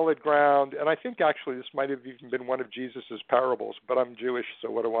the solid ground, and I think actually this might have even been one of Jesus's parables, but I'm Jewish, so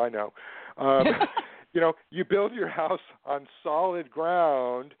what do I know? You build your house on solid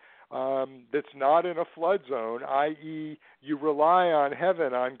ground that's not in a flood zone, i.e. you rely on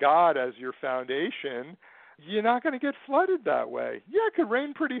heaven, on God as your foundation. You're not going to get flooded that way. Yeah, it could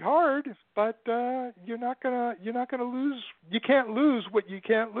rain pretty hard, but you're not gonna lose. You can't lose what you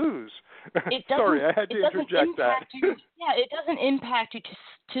can't lose. Sorry, I had to interject that. It doesn't impact you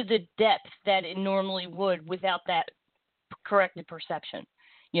to the depth that it normally would without that corrected perception.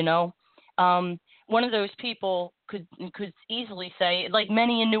 One of those people could easily say, like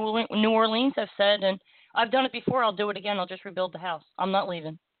many in New Orleans have said, and I've done it before. I'll do it again. I'll just rebuild the house. I'm not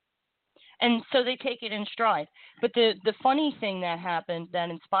leaving. And so they take it in stride. But the funny thing that happened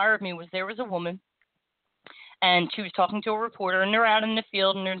that inspired me was there was a woman, and she was talking to a reporter, and they're out in the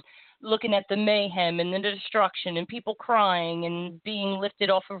field, and they're looking at the mayhem and the destruction and people crying and being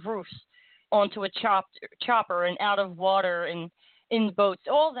lifted off of roofs onto a chopper and out of water and in boats,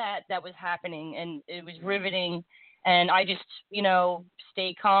 all that was happening, and it was riveting. And I just,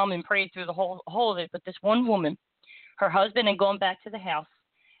 stayed calm and prayed through the whole of it. But this one woman, her husband had gone back to the house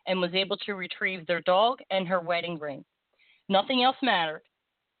and was able to retrieve their dog and her wedding ring. Nothing else mattered.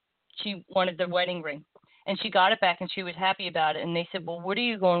 She wanted the wedding ring, and she got it back, and she was happy about it. And they said, "Well, what are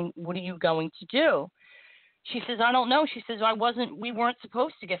you going to do?" She says, "I don't know." She says, we weren't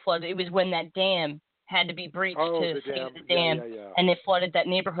supposed to get flooded. It was when that dam had to be breached to save the dam, and it flooded that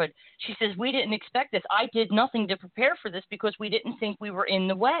neighborhood. She says, "We didn't expect this. I did nothing to prepare for this because we didn't think we were in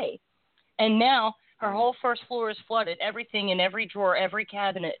the way." And now her whole first floor is flooded. Everything in every drawer, every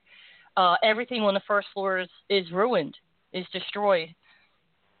cabinet, everything on the first floor is ruined, is destroyed.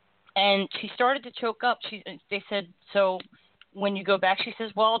 And she started to choke up. They said, "So when you go back," she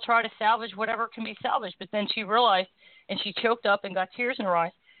says, "Well, I'll try to salvage whatever can be salvaged." But then she realized, and she choked up and got tears in her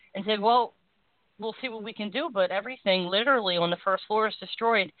eyes and said, "Well, we'll see what we can do, but everything literally on the first floor is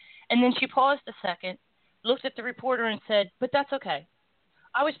destroyed." And then she paused a second, looked at the reporter and said, "But that's okay.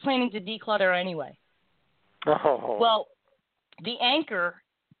 I was planning to declutter anyway." Oh. Well, the anchor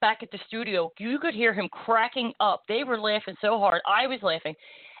back at the studio, you could hear him cracking up. They were laughing so hard. I was laughing.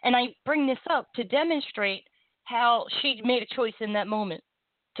 And I bring this up to demonstrate how she made a choice in that moment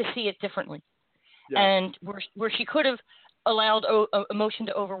to see it differently. Yeah. And where she could have allowed emotion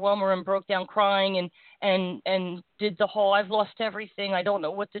to overwhelm her and broke down crying and did the whole, "I've lost everything. I don't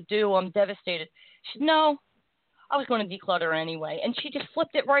know what to do. I'm devastated." She said, "No, I was going to declutter anyway. And she just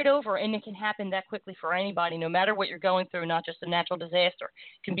flipped it right over, and it can happen that quickly for anybody, no matter what you're going through, not just a natural disaster.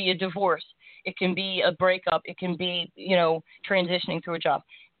 It can be a divorce. It can be a breakup. It can be, transitioning through a job.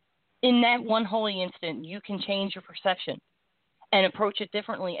 In that one holy instant, you can change your perception and approach it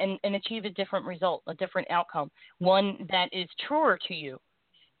differently and achieve a different result, a different outcome, one that is truer to you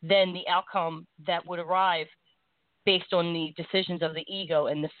than the outcome that would arrive based on the decisions of the ego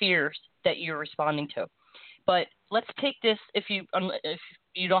and the fears that you're responding to. But let's take this, if you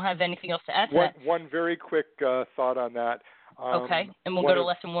don't have anything else to add to that. One very quick thought on that. Okay, and we'll go to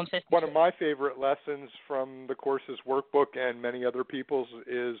lesson 150. One of my favorite lessons from the course's workbook and many other people's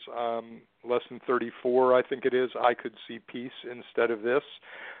is lesson 34, I think it is, I could see peace instead of this.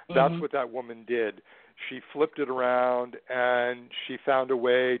 That's what that woman did. She flipped it around, and she found a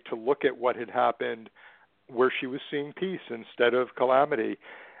way to look at what had happened where she was seeing peace instead of calamity.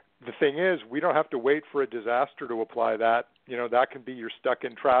 The thing is, we don't have to wait for a disaster to apply that. That can be you're stuck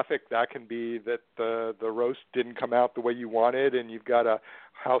in traffic. That can be that the roast didn't come out the way you wanted, and you've got a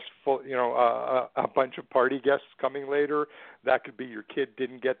house full, a bunch of party guests coming later. That could be your kid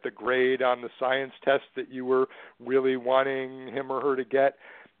didn't get the grade on the science test that you were really wanting him or her to get.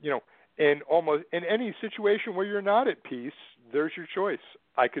 And almost in any situation where you're not at peace, there's your choice.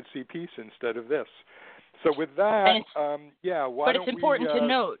 I could see peace instead of this. So with that, But it's important to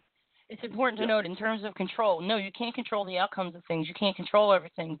note. It's important to note in terms of control. No, you can't control the outcomes of things. You can't control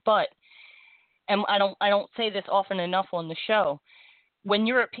everything. But, and I don't say this often enough on the show, when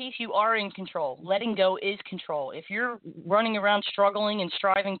you're at peace, you are in control. Letting go is control. If you're running around struggling and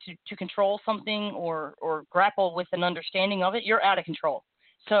striving to control something or grapple with an understanding of it, you're out of control.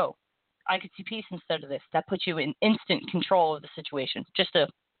 So I could see peace instead of this. That puts you in instant control of the situation. Just to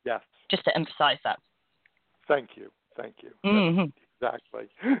emphasize that. Thank you. Mm-hmm. Exactly.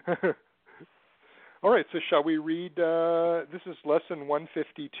 All right, so shall we read, this is lesson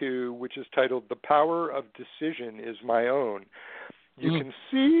 152, which is titled, The Power of Decision is My Own. You can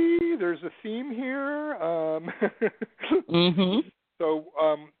see there's a theme here. So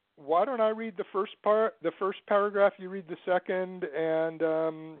why don't I read the first paragraph, you read the second, and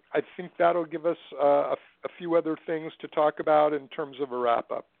I think that'll give us a few other things to talk about in terms of a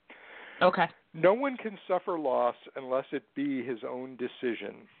wrap-up. Okay. No one can suffer loss unless it be his own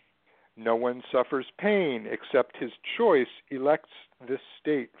decision. No one suffers pain except his choice elects this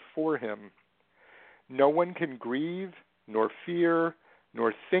state for him. No one can grieve, nor fear,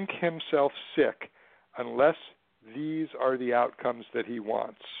 nor think himself sick unless these are the outcomes that he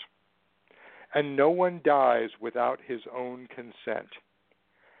wants. And no one dies without his own consent.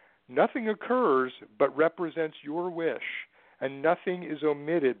 Nothing occurs but represents your wish, and nothing is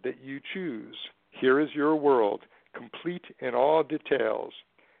omitted that you choose. Here is your world, complete in all details.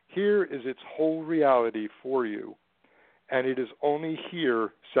 Here is its whole reality for you, and it is only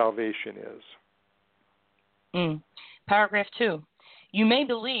here salvation is. Paragraph 2. You may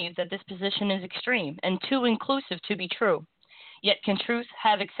believe that this position is extreme and too inclusive to be true. Yet can truth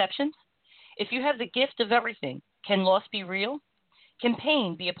have exceptions? If you have the gift of everything, can loss be real? Can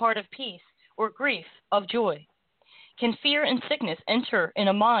pain be a part of peace, or grief of joy? Can fear and sickness enter in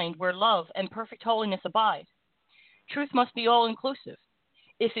a mind where love and perfect holiness abide? Truth must be all-inclusive,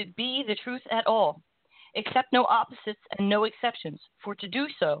 if it be the truth at all. Accept no opposites and no exceptions, for to do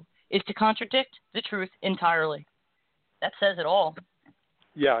so is to contradict the truth entirely. That says it all.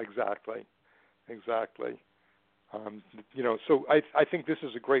 Yeah, exactly. So I think this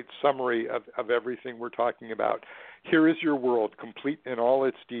is a great summary of everything we're talking about. Here is your world, complete in all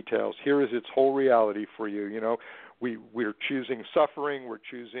its details. Here is its whole reality for you. We're choosing suffering, we're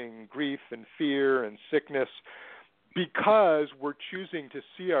choosing grief and fear and sickness because we're choosing to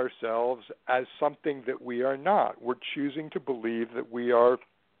see ourselves as something that we are not. We're choosing to believe that we are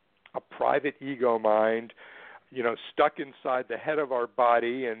a private ego mind, stuck inside the head of our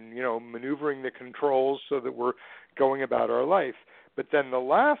body and, maneuvering the controls so that we're going about our life. But then the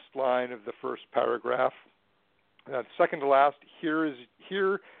last line of the first paragraph, second to last, here is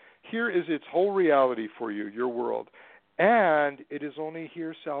its whole reality for you, your world. And it is only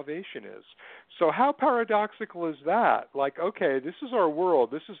here salvation is. So how paradoxical is that? Like, okay, this is our world.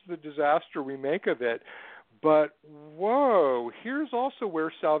 This is the disaster we make of it. But, whoa, here's also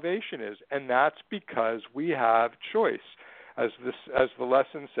where salvation is. And that's because we have choice. As the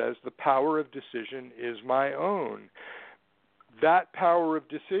lesson says, the power of decision is my own. That power of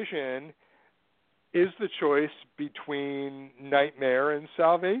decision is the choice between nightmare and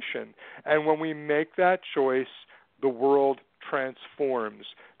salvation. And when we make that choice, the world transforms.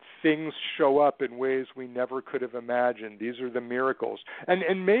 Things show up in ways we never could have imagined. These are the miracles.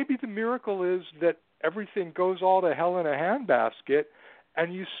 And maybe the miracle is that everything goes all to hell in a handbasket,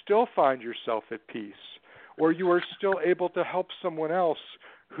 and you still find yourself at peace, or you are still able to help someone else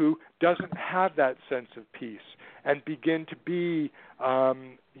who doesn't have that sense of peace and begin to be,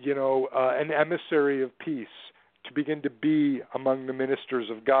 an emissary of peace, to begin to be among the ministers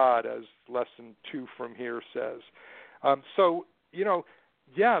of God, as lesson 2 from here says.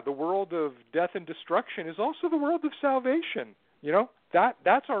 The world of death and destruction is also the world of salvation.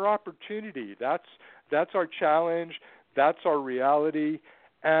 That's our opportunity. That's our challenge. That's our reality.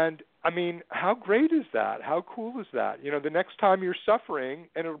 And I mean, how great is that? How cool is that? The next time you're suffering,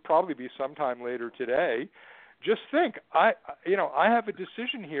 and it'll probably be sometime later today, just think, I have a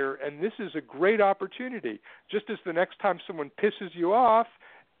decision here, and this is a great opportunity. Just as the next time someone pisses you off,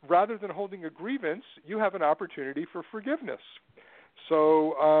 rather than holding a grievance, you have an opportunity for forgiveness.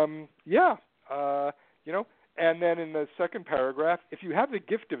 So, and then in the second paragraph, if you have the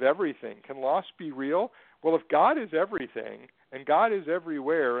gift of everything, can loss be real? Well, if God is everything, and God is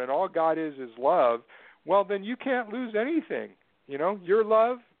everywhere, and all God is love, well, then you can't lose anything. Your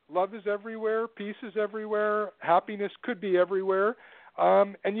love is everywhere, peace is everywhere, happiness could be everywhere,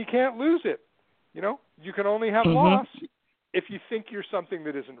 and you can't lose it. You can only have loss if you think you're something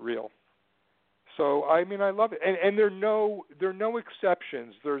that isn't real. So, I mean, I love it. And there are no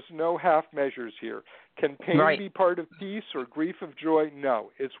exceptions. There's no half measures here. Can pain be part of peace or grief of joy?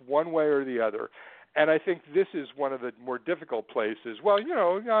 No. It's one way or the other. And I think this is one of the more difficult places. Well,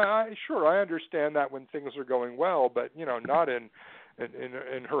 I understand that when things are going well, but, not in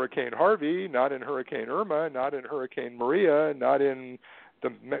Hurricane Harvey, not in Hurricane Irma, not in Hurricane Maria, not in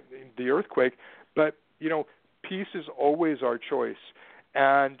the earthquake. But, peace is always our choice.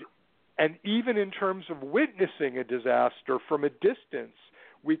 And even in terms of witnessing a disaster from a distance,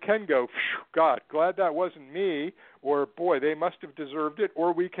 we can go, God, glad that wasn't me, or boy, they must have deserved it,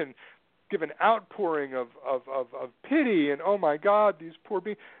 or we can give an outpouring of pity and, oh my God, these poor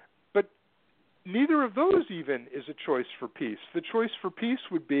beings. But neither of those even is a choice for peace. The choice for peace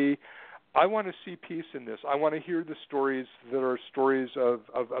would be, I want to see peace in this. I want to hear the stories that are stories of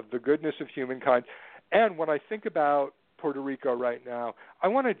the goodness of humankind. And when I think about Puerto Rico right now, I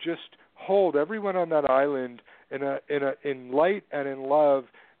want to just hold everyone on that island in light and in love,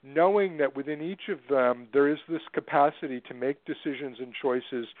 knowing that within each of them there is this capacity to make decisions and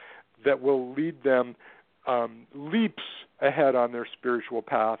choices that will lead them leaps ahead on their spiritual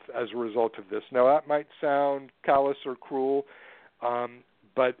path as a result of this. Now, that might sound callous or cruel,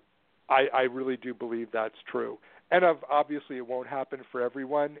 but I really do believe that's true. And obviously it won't happen for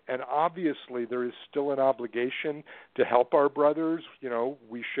everyone, and obviously there is still an obligation to help our brothers.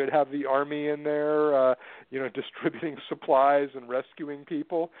 We should have the army in there, distributing supplies and rescuing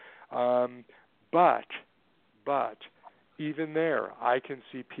people. But even there, I can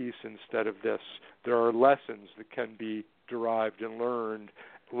see peace instead of this. There are lessons that can be derived and learned,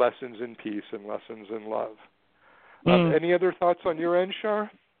 lessons in peace and lessons in love. Any other thoughts on your end, Shar?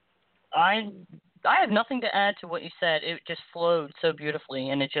 I have nothing to add to what you said. It just flowed so beautifully,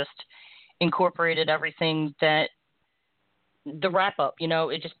 and it just incorporated everything that the wrap-up,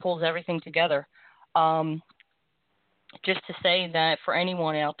 it just pulls everything together. Just to say that for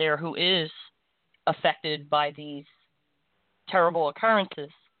anyone out there who is affected by these terrible occurrences,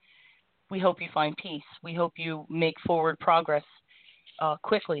 we hope you find peace. We hope you make forward progress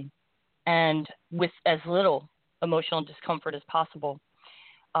quickly and with as little emotional discomfort as possible.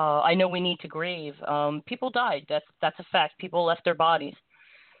 I know we need to grieve. People died. That's a fact. People left their bodies.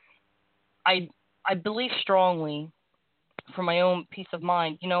 I believe strongly, for my own peace of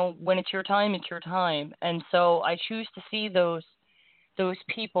mind, when it's your time, it's your time. And so I choose to see those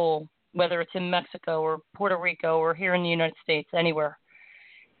people, whether it's in Mexico or Puerto Rico or here in the United States, anywhere,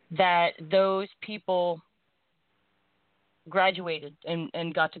 that those people graduated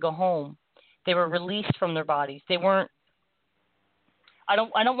and got to go home. They were released from their bodies. They weren't. I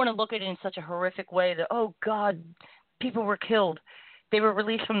don't want to look at it in such a horrific way that, oh God, people were killed. They were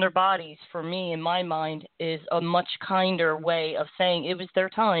released from their bodies, for me, in my mind, is a much kinder way of saying it was their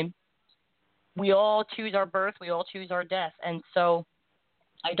time. We all choose our birth. We all choose our death. And so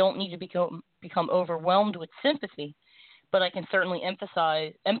I don't need to become overwhelmed with sympathy, but I can certainly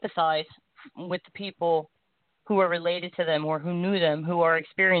empathize with the people who are related to them or who knew them, who are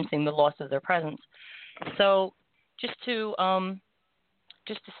experiencing the loss of their presence. So just to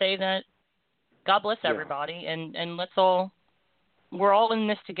say that God bless everybody, and we're all in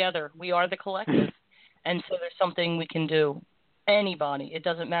this together. We are the collective, and so there's something we can do. Anybody, it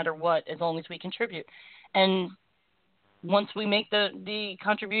doesn't matter what, as long as we contribute. And once we make the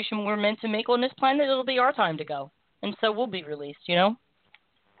contribution we're meant to make on this planet, it'll be our time to go, and so we'll be released.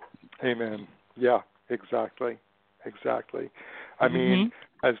 Amen. Yeah, Exactly. I mean,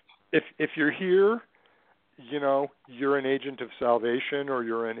 as if you're here, you know, you're an agent of salvation, or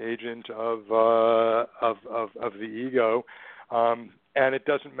you're an agent of the ego, and it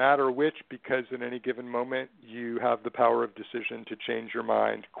doesn't matter which, because in any given moment you have the power of decision to change your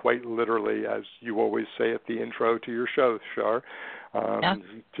mind, quite literally, as you always say at the intro to your show, Shar.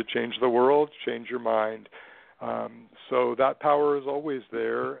 To change the world, change your mind. So that power is always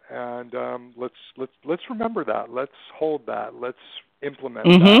there, and let's remember that. Let's hold that. Let's implement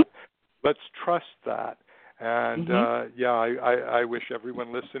that. Let's trust that. And I wish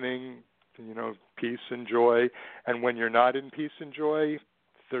everyone listening, you know, peace and joy. And when you're not in peace and joy,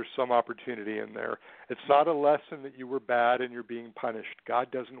 there's some opportunity in there. It's not a lesson that you were bad and you're being punished.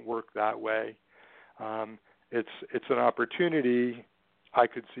 God doesn't work that way. It's an opportunity. I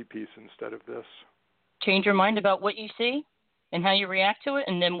could see peace instead of this. Change your mind about what you see and how you react to it,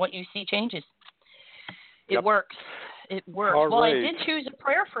 and then what you see changes. It works. It works. All well, right. I did choose a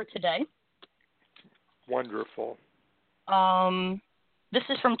prayer for today. Wonderful. This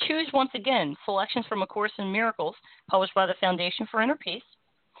is from Choose Once Again, Selections from A Course in Miracles, published by the Foundation for Inner Peace.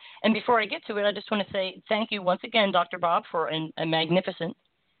 And before I get to it, I just want to say thank you once again, Dr. Bob, for a magnificent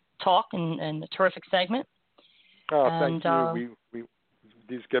talk and a terrific segment. Oh, thank you. We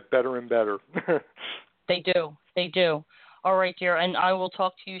these get better and better. They do. All right, dear, and I will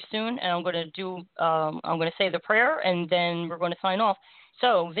talk to you soon. And I'm going to say the prayer, and then we're going to sign off.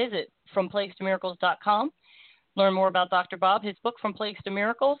 So visit FromPlaguesToMiracles.com. Learn more about Dr. Bob, his book From Plagues to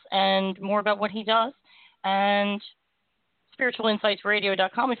Miracles, and more about what he does. And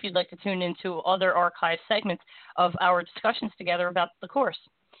SpiritualInsightsRadio.com if you'd like to tune into other archive segments of our discussions together about the course.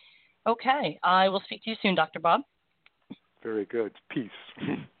 Okay, I will speak to you soon, Dr. Bob. Very good. Peace.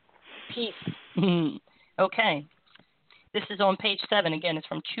 Peace. Okay. This is on page 7. Again, it's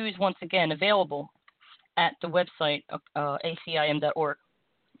from Choose Once Again, available at the website acim.org.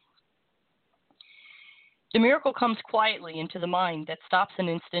 The miracle comes quietly into the mind that stops an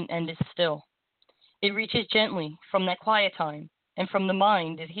instant and is still. It reaches gently from that quiet time, and from the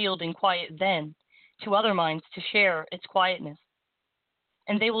mind it healed in quiet then, to other minds to share its quietness.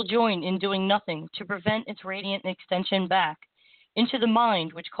 And they will join in doing nothing to prevent its radiant extension back into the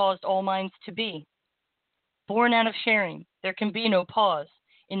mind which caused all minds to be. Born out of sharing, there can be no pause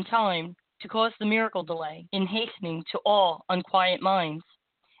in time to cause the miracle delay in hastening to all unquiet minds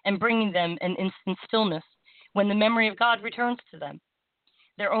and bringing them an instant stillness when the memory of God returns to them.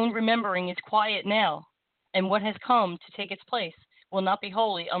 Their own remembering is quiet now, and what has come to take its place will not be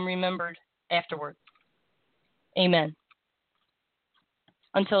wholly unremembered afterward. Amen.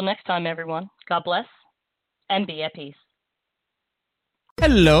 Until next time, everyone, God bless and be at peace.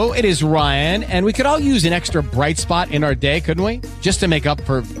 Hello, it is Ryan, and we could all use an extra bright spot in our day, couldn't we? Just to make up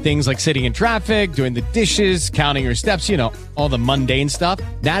for things like sitting in traffic, doing the dishes, counting your steps, you know, all the mundane stuff.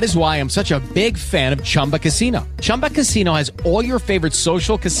 That is why I'm such a big fan of Chumba Casino. Chumba Casino has all your favorite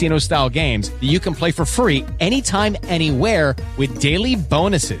social casino-style games that you can play for free anytime, anywhere with daily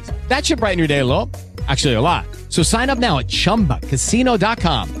bonuses. That should brighten your day a little. Actually, a lot. So sign up now at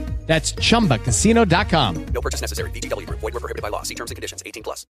ChumbaCasino.com. That's ChumbaCasino.com. No purchase necessary. VGW Group. Void where prohibited by law. See terms and conditions.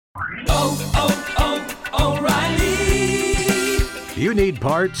 18+. O'Reilly. You need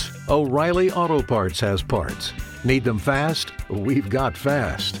parts? O'Reilly Auto Parts has parts. Need them fast? We've got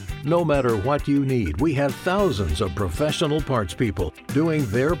fast. No matter what you need, we have thousands of professional parts people doing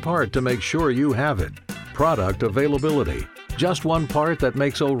their part to make sure you have it. Product availability. Just one part that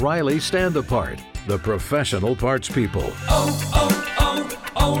makes O'Reilly stand apart. The professional parts people.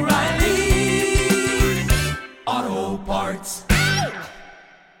 O'Reilly.